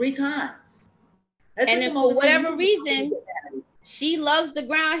 3 times. That And took then him for over 10 whatever years to finally reason, get married. she loves the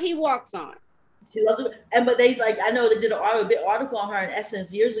ground he walks on. She loves it. And but they like I know they did a big article on her in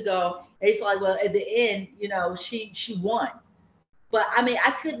Essence years ago. And it's like, well, at the end, she won. But I mean,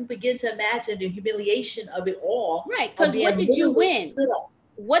 I couldn't begin to imagine the humiliation of it all, Right. of Because what being did you literally win? stood up.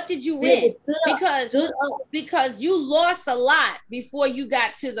 What did you Being win? stood up, Because stood up. because you lost a lot before you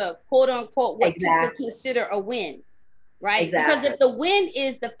got to the quote unquote what people Exactly. consider a win. Right? Because Exactly. if the win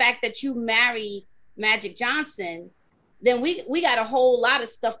is the fact that you marry Magic Johnson, then we got a whole lot of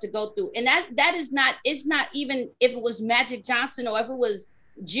stuff to go through. And that is not, it's not even if it was Magic Johnson or if it was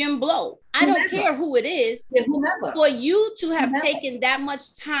Jim Blow. I don't Whomever. care who it is. Yeah, whomever. For you to have Whomever. taken that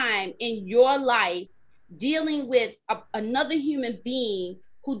much time in your life dealing with another human being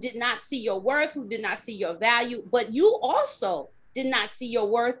who did not see your worth, who did not see your value, but you also did not see your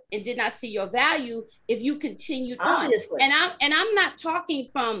worth and did not see your value if you continued Obviously. on. And I'm not talking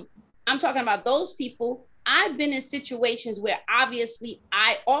from, I'm talking about those people. I've been in situations where obviously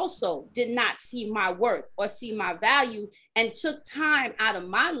I also did not see my worth or see my value and took time out of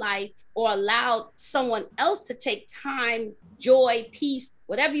my life or allowed someone else to take time, joy, peace,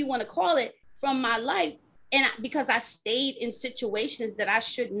 whatever you want to call it, from my life. And because I stayed in situations that I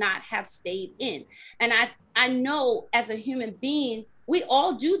should not have stayed in. And I know as a human being, we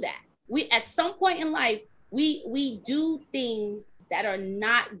all do that. We at some point in life, we do things that are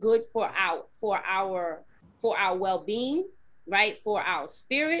not good for our well-being, right? For our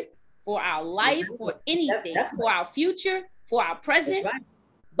spirit, for our life, for anything, Definitely. for our future, for our That's present. right.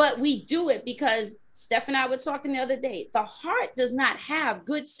 But we do it because Steph and I were talking the other day. The heart does not have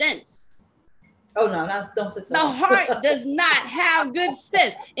good sense. Oh no, don't say so. The heart does not have good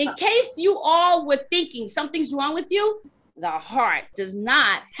sense. In case you all were thinking something's wrong with you, the heart does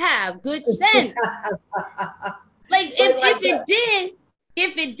not have good sense. Like if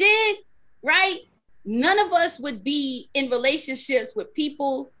it did, right? None of us would be in relationships with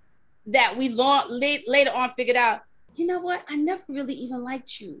people that we later on figured out, you know what? I never really even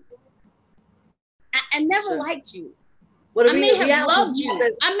liked you. I never liked you. I may have loved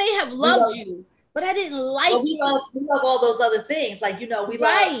you. I may have loved you, but I didn't like you. We love all those other things. Like, we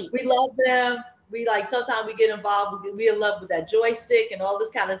love them. We like sometimes we get involved. We in love with that joystick and all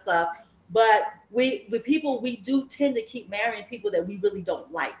this kind of stuff. But with people, we do tend to keep marrying people that we really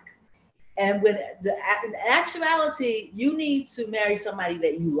don't like. And when in actuality, you need to marry somebody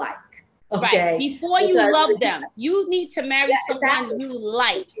that you like. Okay. Right. Before you love them, you need to marry someone you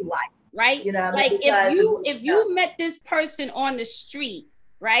like. That you like. Right? Like if you met this person on the street,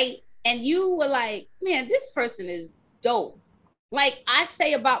 right? And you were like, man, this person is dope. Like I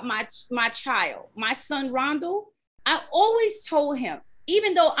say about my child, my son Rondo, I always told him,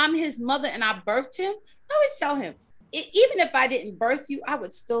 even though I'm his mother and I birthed him, I always tell him, even if I didn't birth you, I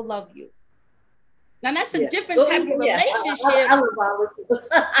would still love you. Now that's a different type of relationship.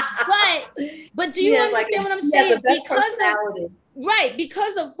 But do you understand what I'm saying?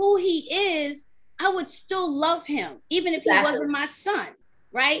 Because of who he is, I would still love him, even if he wasn't my son.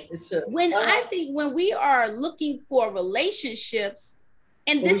 Right? I think when we are looking for relationships,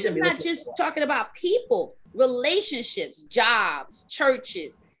 and this is not just talking about people, relationships, jobs,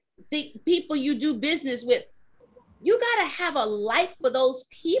 churches, the people you do business with, you got to have a like for those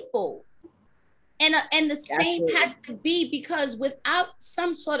people. And the same has to be, because without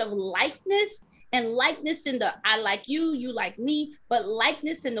some sort of likeness, and likeness in the I like you, you like me, but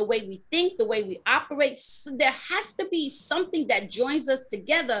likeness in the way we think, the way we operate, there has to be something that joins us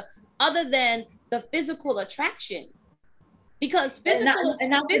together other than the physical attraction. Because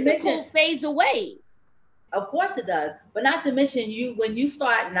physical fades away. Of course it does. But not to mention when you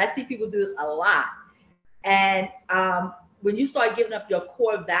start, and I see people do this a lot, and when you start giving up your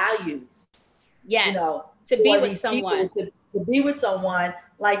core values, yes, to be with someone. To be with someone,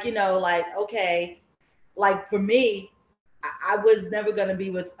 like, okay, like for me, I was never going to be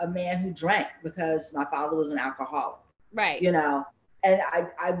with a man who drank because my father was an alcoholic. Right. And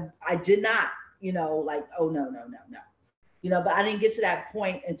I did not, like, oh, no. But I didn't get to that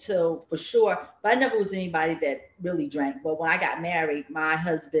point until, for sure, but I never was anybody that really drank. But when I got married,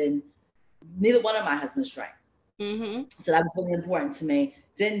 neither one of my husbands drank. Mm-hmm. So that was really important to me.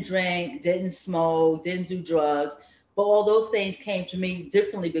 Didn't drink, didn't smoke, didn't do drugs. But all those things came to me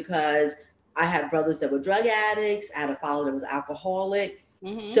differently because I had brothers that were drug addicts. I had a father that was alcoholic.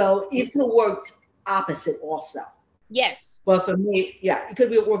 Mm-hmm. So it could have worked opposite also. Yes. But for me, yeah, it could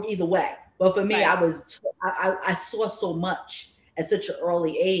be work either way. But for me, Right. I saw so much at such an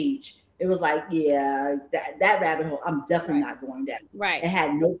early age. It was like, yeah, that rabbit hole, I'm definitely Right. not going down. Right. I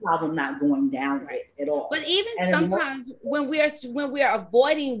had no problem not going down Right. it at all. But even And then, sometimes when we're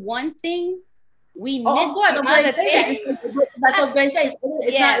avoiding one thing, we oh, miss of course, the I'm going to other say that. thing. That's what I'm going to say. It's not.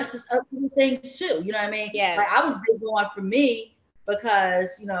 It's Yes. just other things too. You know what I mean? Like Yes. I was big on for me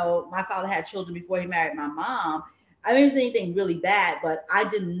because my father had children before he married my mom. I didn't say anything really bad, but I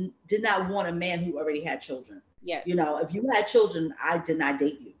did not want a man who already had children. Yes. If you had children, I did not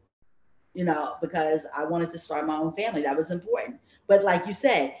date you. Because I wanted to start my own family. That was important. But like you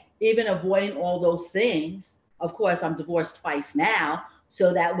said, even avoiding all those things, of course, I'm divorced twice now.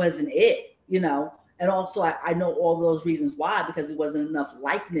 So that wasn't it. And also, I know all those reasons why, because there wasn't enough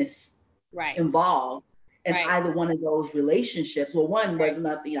likeness Right. involved in Right. either one of those relationships. Well, one Right. was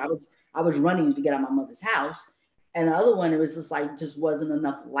nothing. I was running to get out of my mother's house. And the other one, it was just wasn't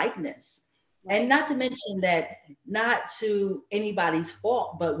enough likeness. And Right. not to mention that, not to anybody's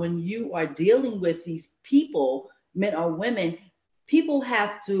fault, but when you are dealing with these people, men or women, people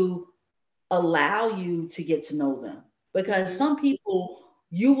have to allow you to get to know them, because Mm-hmm. some people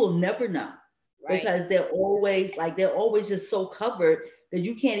you will never know, Right. because they're always just so covered that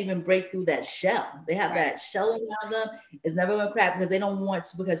you can't even break through that shell. They have Right. that shell around them. It's never going to crack, because they don't want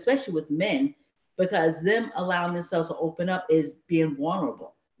to, because especially with men, because them allowing themselves to open up is being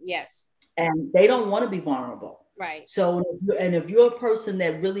vulnerable, Yes. and they don't want to be vulnerable. Right. So if you're a person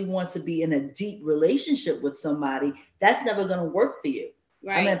that really wants to be in a deep relationship with somebody, that's never going to work for you.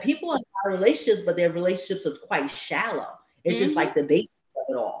 I mean, Right. people in relationships, but their relationships are quite shallow. It's just Mm-hmm. like the basics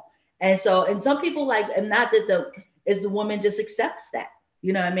of it all. And some people, like, and not that the woman just accepts that.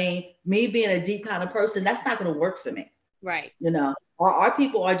 You know what I mean? Me being a deep kind of person, that's not going to work for me. Right. Our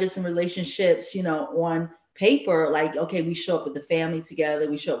people are just in relationships, on paper, like, okay, we show up with the family together,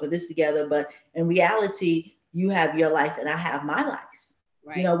 we show up with this together, but in reality, you have your life and I have my life,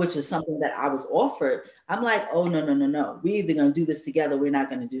 Right. which is something that I was offered. I'm like, oh, no, no, no, no. We either going to do this together, we're not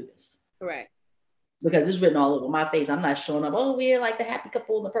going to do this, Correct. because it's written all over my face. I'm not showing up, oh, we're like the happy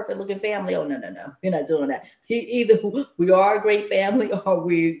couple and the perfect looking family. Oh, no, no, no. We're not doing that. Either we are a great family, or Or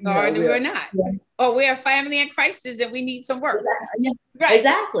we're we're, not. yeah, Or we're a family in crisis and we need some work. exactly. Yeah, Right.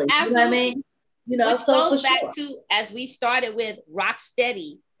 exactly. You know what I Absolutely. mean? Which So for goes back sure. to, as we started with, rock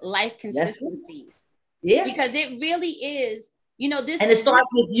steady life Yes. consistencies. Yeah. Because it really is, And it starts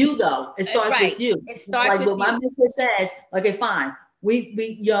with you, though. It starts right. with you. It starts Like with what my you. mentor says, okay, fine.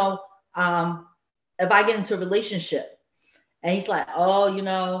 Um, if I get into a relationship and he's like, oh,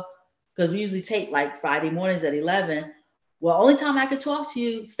 because we usually tape like Friday mornings at 11. Well, only time I could talk to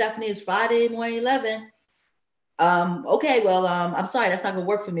you, Stephanie, is Friday morning 11. Okay, well, I'm sorry, that's not gonna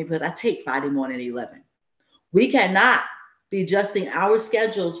work for me, because I tape Friday morning at 11. We cannot be adjusting our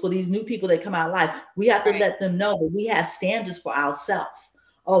schedules for these new people that come out live. We have to Right. let them know that we have standards for ourselves.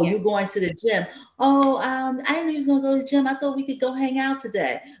 Oh, you're Yes. going to the gym. Oh, I didn't know you was gonna go to the gym. I thought we could go hang out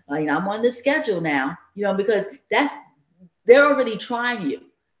today. I'm on this schedule now. Because they're already trying you.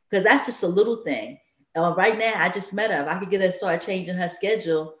 Because that's just a little thing. Right now, I just met her. If I could get her to start changing her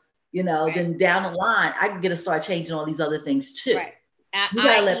schedule, Right. then down the line, I can get her to start changing all these other things too. Right. You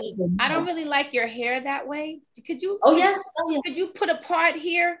gotta let I.e., people I don't know. really like your hair that way. Could you Oh could yes, oh yeah. could you put a part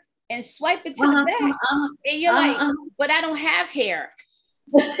here and swipe it to the Uh-huh, back? uh-huh, And you're like, uh-huh, but I don't have hair.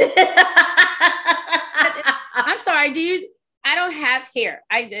 uh-huh. I'm sorry, do you? I don't have hair.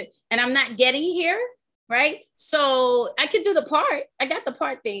 I did, and I'm not getting hair, right? So I could do the part. I got the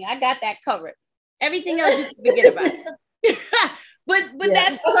part thing. I got that covered. Everything else you can forget about. but Yeah, that's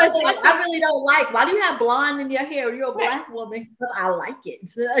that's what I say. that's I really don't like. Why do you have blonde in your hair? You're a right. black woman, but I like it.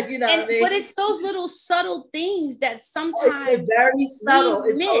 You know what I But mean? it's those little subtle things that It's sometimes very we subtle.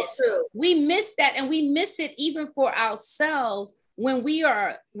 It's so miss. true. We miss that, and we miss it even for ourselves when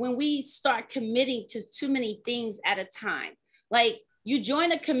we start committing to too many things at a time. Like, you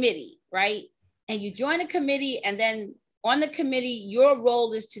join a committee, right? And you join a committee, and then on the committee, your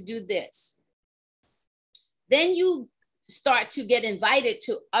role is to do this. Then you start to get invited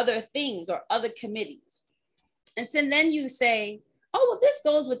to other things or other committees. And so then you say, oh, well, this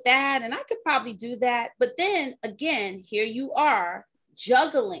goes with that, and I could probably do that. But then again, here you are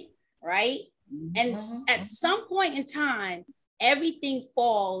juggling, right? And at Mm-hmm. some point in time, everything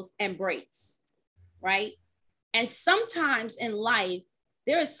falls and breaks, right? And sometimes in life,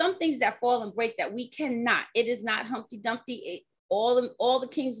 there are some things that fall and break that we cannot. It is not Humpty Dumpty. All the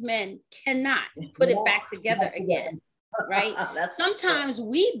king's men cannot put it Yeah, back together that's again, right? that's true. Sometimes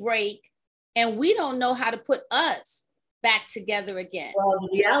we break and we don't know how to put us back together again. Well, the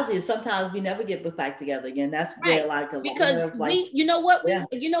reality is sometimes we never get put back together again. That's where Right. like a lot Because of like, yeah, you know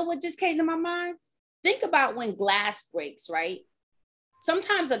what just came to my mind? Think about when glass breaks, right?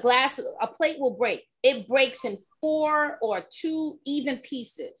 Sometimes a plate will break. It breaks in 4 or 2 even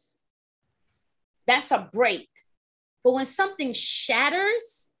pieces. That's a break. But when something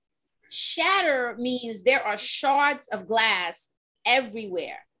shatters, shatter means there are shards of glass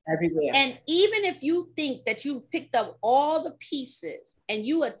everywhere. everywhere. And even if you think that you picked up all the pieces and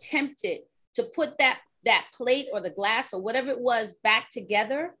you attempted to put that plate or the glass or whatever it was back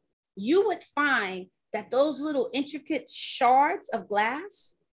together, you would find that those little intricate shards of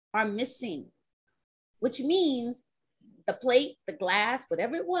glass are missing, which means the plate, the glass,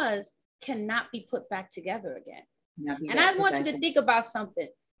 whatever it was, cannot be put back together again. Now be And I back, put want you back to in. think about something.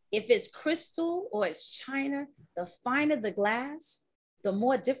 If it's crystal or it's china, the finer the glass, the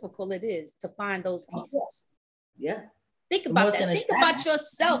more difficult it is to find those Oh, pieces. yeah. Yeah. Think The more about it's that. gonna Think about shatter.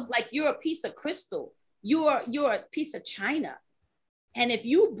 yourself like you're a piece of crystal. You're a piece of china. And if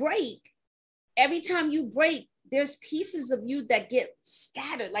you break, every time you break, there's pieces of you that get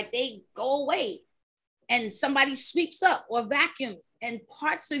scattered, like they go away. And somebody sweeps up or vacuums, and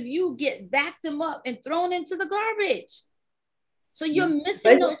parts of you get vacuumed up and thrown into the garbage. So you're Yeah. But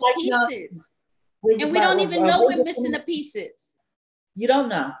missing it's just those like, pieces. when And you, we my, don't even know very we're good missing friend, the pieces. you don't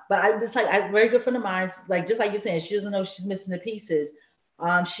know. But I just like, I very good friend of mine, like just like you're saying, she doesn't know she's missing the pieces.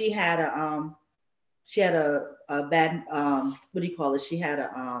 She had a bad what do you call it? She had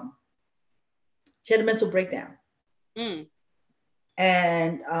a mental breakdown. Mm.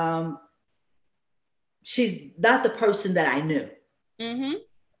 And she's not the person that I knew. Mm-hmm.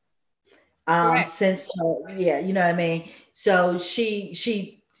 Correct. Since her, yeah, you know what I mean. So she's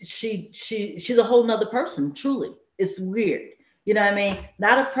a whole nother person. Truly, it's weird. You know what I mean?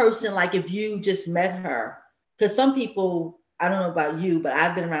 Not a person like if you just met her, because some people, I don't know about you, but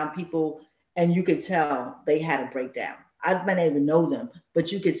I've been around people and you could tell they had a breakdown. I might not even know them,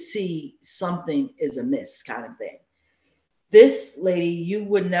 but you could see something is amiss, kind of thing. This lady, you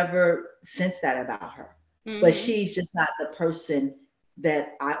would never sense that about her, but Mm-hmm. she's just not the person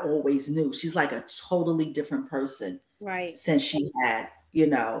that I always knew. She's like a totally different person Right. since she had,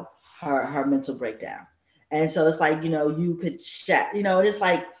 her mental breakdown. And so it's like, you could chat, it is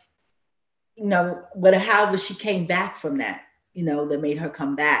like, but however she came back from that, that made her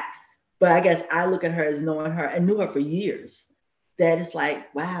come back. But I guess I look at her as knowing her and knew her for years. That it's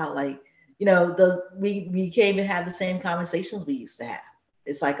like, wow, like, we can't even have the same conversations we used to have.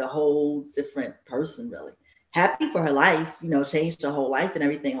 It's like a whole different person, really. Happy for her life, changed her whole life and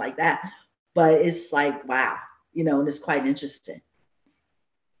everything like that. But it's like, wow, and it's quite interesting.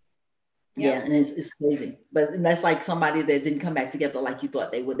 Yeah, Yep. and it's crazy. But and that's like somebody that didn't come back together like you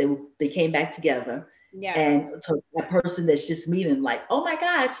thought they would. They came back together, Yeah. and so a person that's just meeting like, oh my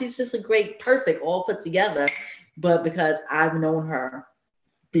God, she's just a great, perfect, all put together. But because I've known her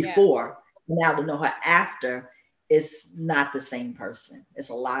Yeah. before, now to know her after, it's not the same person. It's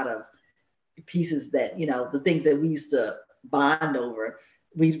a lot of pieces that, the things that we used to bond over,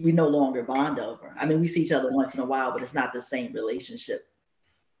 we no longer bond over. I Right. mean, we see each other once in a while, but it's not the same relationship,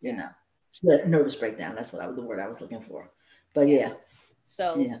 you Yeah. know. She had a nervous breakdown. That's the word I was looking for. But Yeah. yeah,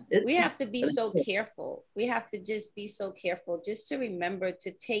 So yeah, it's we have to be but it's so good. careful. We have to just be so careful just to remember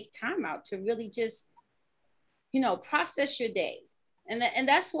to take time out to really just, process your day. And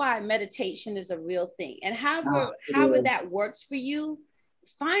that's why meditation is a real thing. And Oh, it however is. that works for you,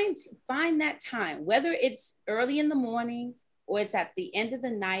 find find that time, whether it's early in the morning or it's at the end of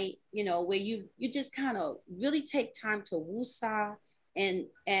the night, where you just kind of really take time to woosah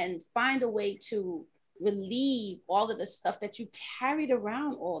and find a way to relieve all of the stuff that you carried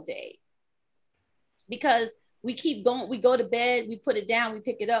around all day. Because we keep going, we go to bed, we put it down, we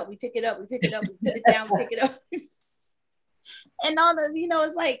pick it up, we pick it up, we pick it up, we put it down, we pick it up. And all the,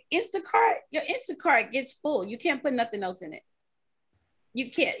 it's like Instacart, your Instacart gets full. You can't put nothing else in it.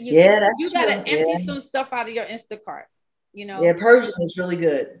 You can't, Yeah, you that's gotta true. empty Yeah, some stuff out of your Instacart, you yeah, know? Persian is really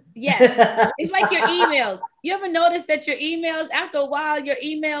good. Yes. It's like your emails. You ever notice that your emails, after a while, your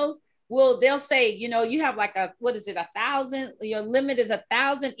emails they'll say, you have like what is it, 1,000, your limit is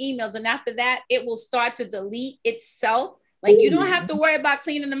 1,000 emails. And after that, it will start to delete itself. Like you don't have to worry about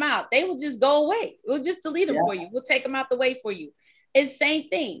cleaning them out. They will just go away. We'll just delete them Yeah, for you. We'll take them out the way for you. It's same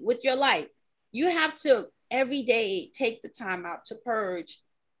thing with your life. You have to every day take the time out to purge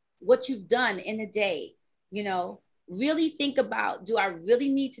what you've done in a day, you know, really think about, do I really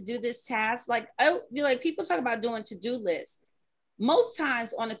need to do this task? Like, oh, like people talk about doing to-do lists. Most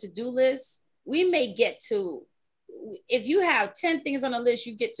times on a to-do list, we may get to, if you have 10 things on a list,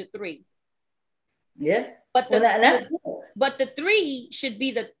 you get to 3. yeah, But Well, that's good. but the three should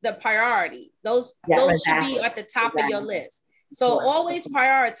be the priority. Yeah, Those should be exactly. at the top of your Exactly. list. So Of course. always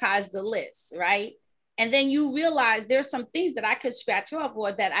prioritize the list, right? And then you realize there's some things that I could scratch off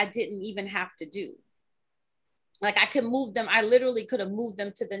or that I didn't even have to do. Like I could move them. I literally could have moved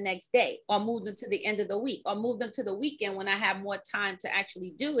them to the next day or moved them to the end of the week or moved them to the weekend when I have more time to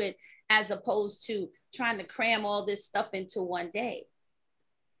actually do it, as opposed to trying to cram all this stuff into one day.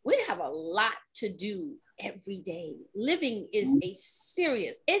 We have a lot to do every day. Living is a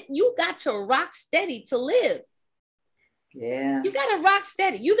serious, you got to rock steady to live. Yeah. You got to rock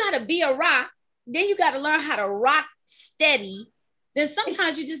steady. You got to be a rock. Then you got to learn how to rock steady. Then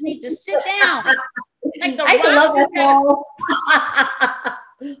sometimes you just need to sit down. Like the I used to love that song.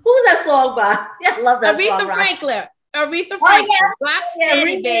 Who was that song by? Yeah, I love that Aretha song. Franklin. Aretha Franklin. Oh, yes. Rock steady,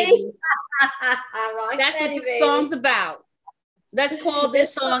 really? baby. Rock That's steady, what the baby. song's about. Let's call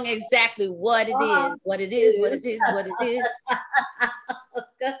this song exactly what it is. What it is, what it is, what it is.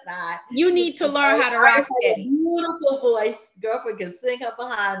 Good night. You need to learn how to rock steady. Beautiful voice. Girlfriend can sing her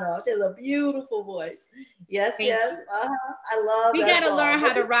behind off. She has a beautiful voice. Yes, Thank yes. you. I love We that got to song. learn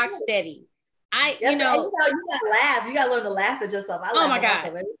how to rock Good. steady. Yes, you gotta laugh. You gotta learn to laugh at yourself. Oh my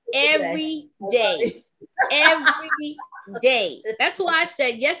God. Every day. Every day. That's why I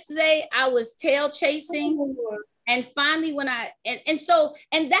said yesterday I was tail chasing. And finally, when so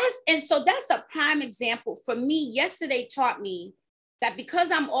that's a prime example for me. Yesterday taught me that because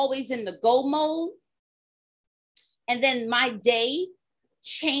I'm always in the go mode, and then my day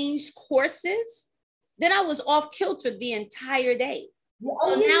changed courses, then I was off kilter the entire day.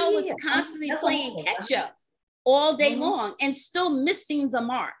 So now I was constantly playing catch up all day long and still missing the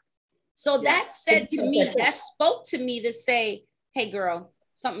mark. So that said to me, that spoke to me to say, hey girl,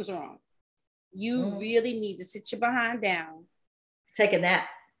 something's wrong. You really need to sit your behind down. Take a nap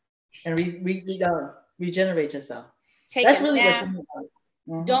and regenerate yourself. That's really nap.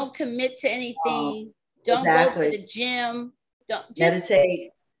 Don't commit to anything. Don't go to the gym. Don't just meditate.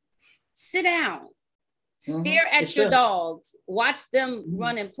 Sit down. Stare at your dogs. Watch them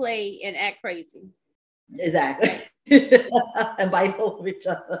run and play and act crazy. Exactly. Right? And bite over each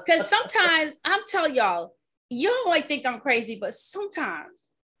other. Because sometimes, I'm telling y'all might think I'm crazy, but sometimes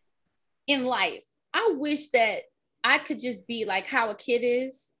in life, I wish that I could just be like how a kid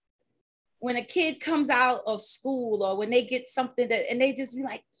is. When a kid comes out of school or when they get something and they just be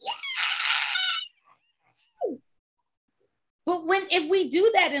like, yeah. But if we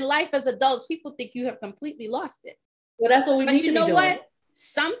do that in life as adults, people think you have completely lost it. Well, that's what we need to be doing. But you know what?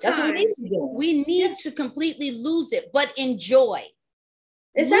 Sometimes we need to completely lose it, but enjoy.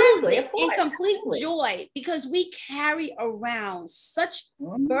 Exactly. Lose it in complete joy, because we carry around such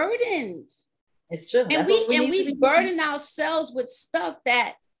burdens. It's true. And we burden ourselves with stuff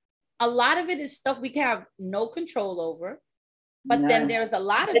that a lot of it is stuff we can have no control over. But then there's a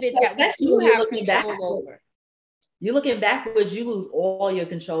lot of it that we do have control over. You're looking backwards, you lose all your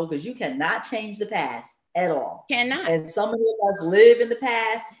control because you cannot change the past at all. Cannot. And so many of us live in the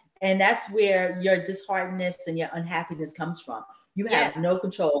past, and that's where your disheartedness and your unhappiness comes from. You have no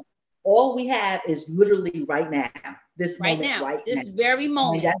control. All we have is literally right now, this very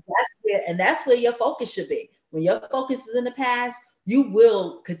moment. And that's where your focus should be. When your focus is in the past, you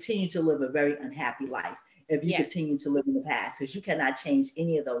will continue to live a very unhappy life if you continue to live in the past, because you cannot change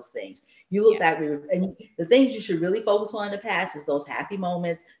any of those things. You look back, and the things you should really focus on in the past is those happy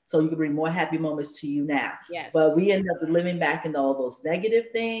moments, so you can bring more happy moments to you now. Yes. But we end up living back into all those negative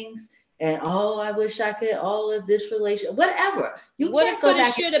things, and I wish I could, all of this relation, whatever. You woulda,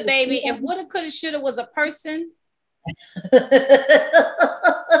 coulda, shoulda, baby. If woulda, coulda, shoulda was a person. And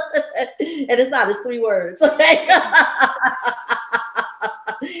it's not, it's 3 words. Okay.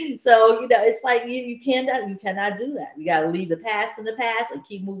 So, it's like you cannot do that. You got to leave the past in the past and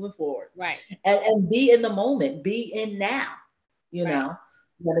keep moving forward. Right. And be in the moment, be in now. You got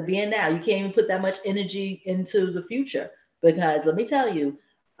to be in now. You can't even put that much energy into the future, because let me tell you,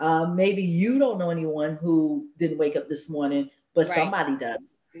 maybe you don't know anyone who didn't wake up this morning, but somebody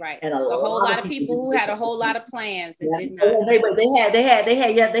does. Right. And a whole lot of people who had a whole lot of plans and did not. They had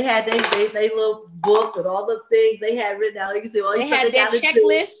they little book with all the things they had written down. You can see all they had their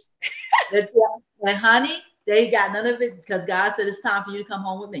checklist. And honey, they got none of it, because God said it's time for you to come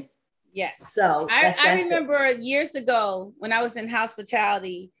home with me. Yes. So I remember years ago when I was in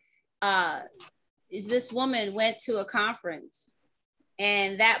hospitality, this woman went to a conference.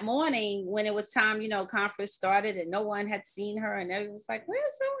 And that morning, when it was time, conference started and no one had seen her, and everyone was like,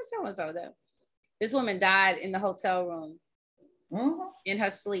 where's so-and-so? This woman died in the hotel room in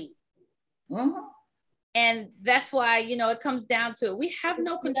her sleep. And that's why, it comes down to, we have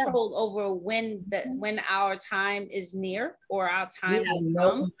no control over when our time is near or our We time have will no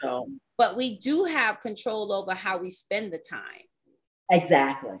come, control. but we do have control over how we spend the time.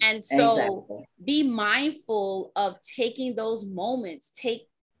 Exactly. And so be mindful of taking those moments. Take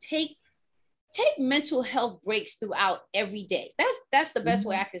mental health breaks throughout every day. That's the best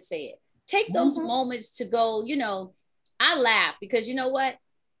way I could say it. Take those moments to go, I laugh because you know what?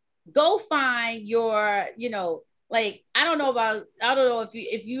 Go find your, like, I don't know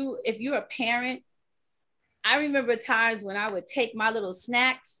if you're a parent. I remember times when I would take my little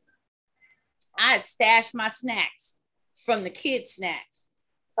snacks. I'd stash my snacks from the kids' snacks.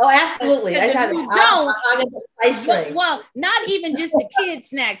 Oh, absolutely. Because if you don't, ice cream. Well, not even just the kids'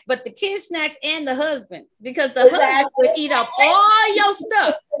 snacks, but the kids' snacks and the husband, because the husband would eat up all your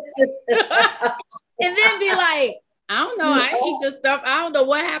stuff. And then be like, I don't know, I eat your stuff. I don't know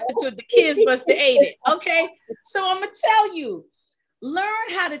what happened to it. The kids must have ate it. Okay. So I'm gonna tell you, learn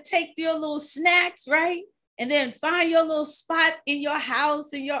how to take your little snacks, right? And then find your little spot in your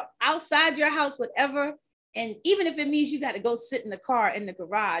house, in your outside your house, whatever. And even if it means you got to go sit in the car, in the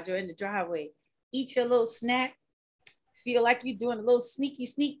garage, or in the driveway, eat your little snack, feel like you're doing a little sneaky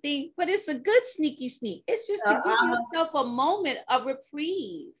sneak thing, but it's a good sneaky sneak. It's just to give yourself a moment of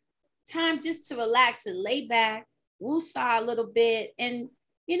reprieve, time just to relax and lay back, woosah a little bit, and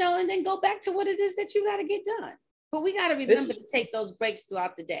and then go back to what it is that you got to get done. But we got to remember to take those breaks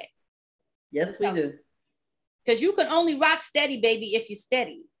throughout the day. Yes, we do. Because you can only rock steady, baby, if you're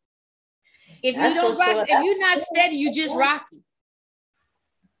steady. If you don't rock, if you're not steady, you just rocky.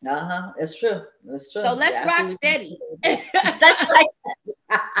 It's true. That's true. So let's rock steady. That's right.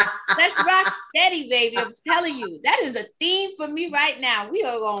 Let's rock steady, baby. I'm telling you, that is a theme for me right now. We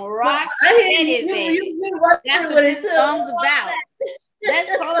are gonna rock steady, baby. That's what this song's about.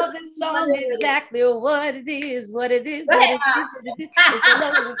 Let's call this song exactly what it is, what it is, what it is, what it is. It's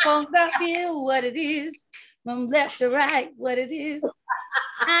a little funk up here, what it is. From left to right, what it is.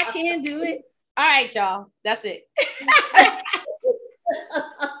 I can do it. All right, y'all. That's it.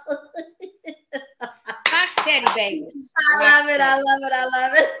 Rock steady, babies. I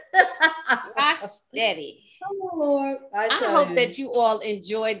love it. Rock steady. Oh, Lord. I hope that you all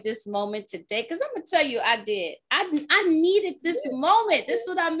enjoyed this moment today, because I'm going to tell you, I did. I needed this moment. This is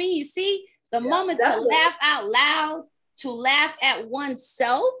what I mean. See, the moment to laugh out loud, to laugh at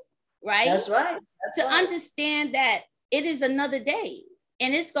oneself, right? That's right. To understand that it is another day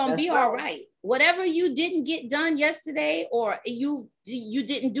and it's going to be all right. Whatever you didn't get done yesterday, or you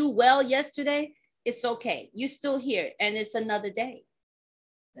didn't do well yesterday, it's okay. You're still here and it's another day.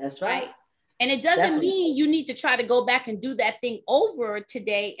 That's right. And it doesn't mean you need to try to go back and do that thing over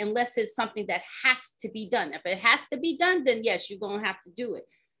today unless it's something that has to be done. If it has to be done, then yes, you're going to have to do it.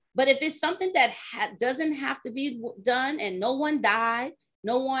 But if it's something that doesn't have to be done and no one died,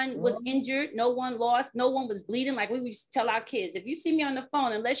 no one was injured, no one lost, no one was bleeding, like we used to tell our kids, if you see me on the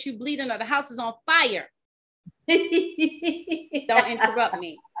phone, unless you're bleeding or the house is on fire, don't interrupt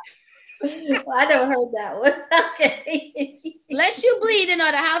me. Well, I never heard that one. Okay. Unless you bleeding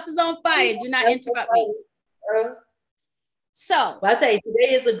or the house is on fire, do not interrupt me. So, well, I tell you,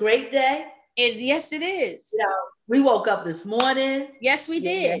 today is a great day. Yes, it is. We woke up this morning. Yes, we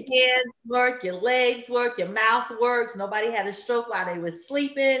did. Your hands work, your legs work, your mouth works. Nobody had a stroke while they were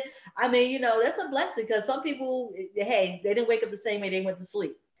sleeping. I mean, that's a blessing, because some people, hey, they didn't wake up the same way they went to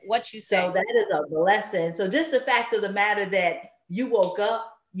sleep. What you say? So that is a blessing. So just the fact of the matter that you woke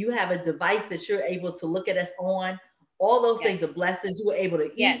up, you have a device that you're able to look at us on. All those things are blessings. You were able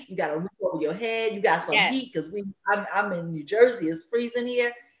to eat. You got a roof over your head. You got some heat, because I'm in New Jersey. It's freezing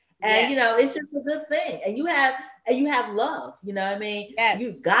here. And it's just a good thing. And you have love, you know what I mean?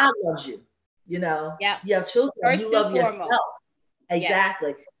 Yes. God loves you, you have children, first you love yourself.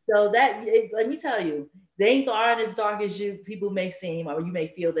 Exactly. So that, let me tell you, things aren't as dark as people may seem, or you may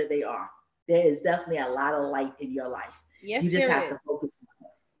feel that they are. There is definitely a lot of light in your life. Yes, you just have to focus on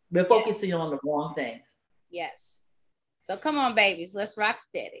it. We're focusing on the wrong things. Yes. So come on, babies, let's rock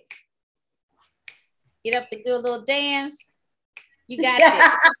steady. Get up and do a little dance. You got it.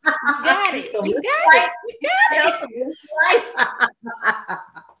 You got it. You got it. You got it.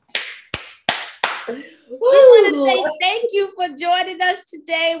 We want to say thank you for joining us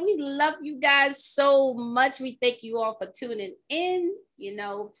today. We love you guys so much. We thank you all for tuning in.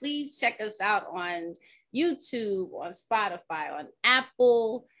 Please check us out on YouTube, on Spotify, on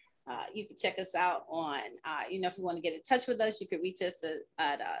Apple. You can check us out on, if you want to get in touch with us, you can reach us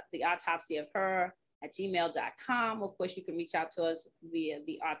at the autopsy of her at gmail.com. Of course, you can reach out to us via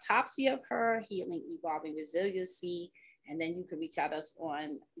the autopsy of her, healing, evolving resiliency. And then you can reach out to us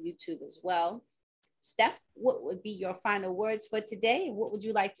on YouTube as well. Steph, what would be your final words for today? What would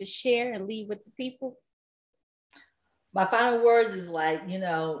you like to share and leave with the people? My final words is like,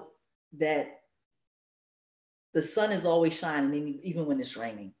 that the sun is always shining, even when it's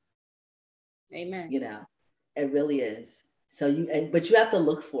raining. Amen. You know, it really is. But you have to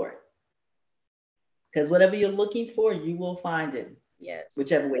look for it, because whatever you're looking for, you will find it, Yes.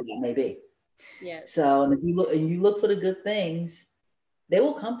 whichever way that may be. Yes. So, and if you look for the good things, they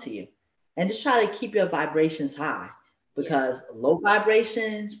will come to you. And just try to keep your vibrations high, Yes. because low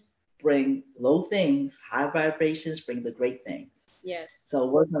vibrations bring low things, high vibrations bring the great things. Yes. So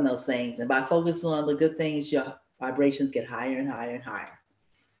work on those things. And by focusing on the good things, your vibrations get higher and higher and higher.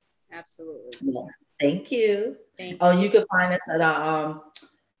 Absolutely. Yeah. Thank you. Thank Oh, you. you can find us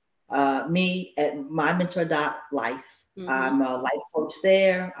at me at mymentor.life. Mm-hmm. I'm a life coach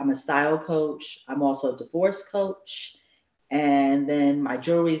there. I'm a style coach. I'm also a divorce coach. And then my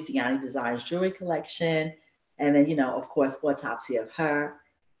jewelry is Deani Designs Jewelry Collection. And then, of course, Autopsy of Her,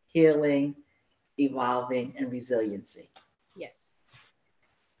 Healing, Evolving, and Resiliency. Yes.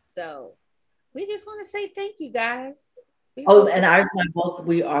 So we just want to say thank you, guys. We Oh, hope. and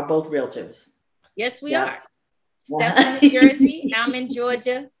we are both realtors. Yes, we Yep. are. Steph's in New Jersey. I'm in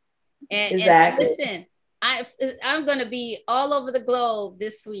Georgia. And Exactly. listen, I'm gonna be all over the globe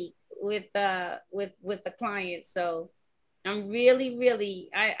this week with the clients. So I'm really, really,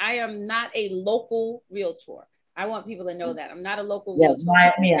 I am not a local realtor. I want people to know that I'm not a local Yeah, realtor.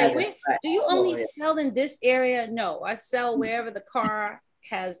 People me say, either. where Right. do you only Oh, sell in this area? No, I sell wherever the car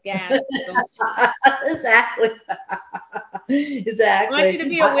has gas to go to. yeah. Exactly. I want you Exactly. to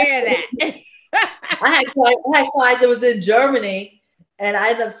be aware of that. I had clients that was in Germany, and I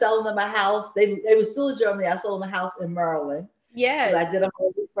ended up selling them a house. They were still in Germany. I sold them a house in Maryland because I Yes, did a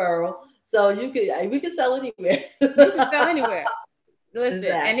whole referral. So we could sell anywhere. you can sell anywhere. Listen,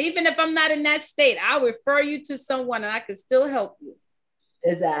 and Exactly. even if I'm not in that state, I'll refer you to someone and I can still help you.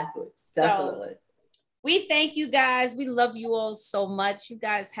 Exactly. So Definitely. we thank you guys. We love you all so much. You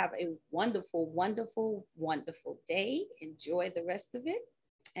guys have a wonderful, wonderful, wonderful day. Enjoy the rest of it.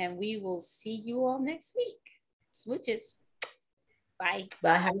 And we will see you all next week. Smooches. Bye.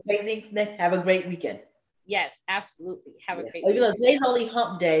 Bye. Have a great week. Have a great weekend. Yes, absolutely. Have a Yeah. great Even though weekend. today's only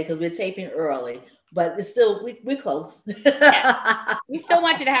hump day because we're taping early, but it's still we're close. Yes. We still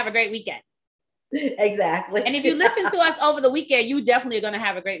want you to have a great weekend. Exactly. And if you listen to us over the weekend, you definitely are going to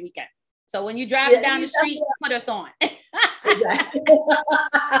have a great weekend. So when you're driving Yeah, down the street, put us on. exactly.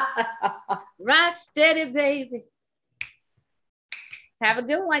 Rock steady, baby. Have a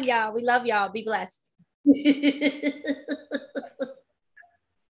good one, y'all. We love y'all. Be blessed.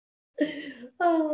 Oh.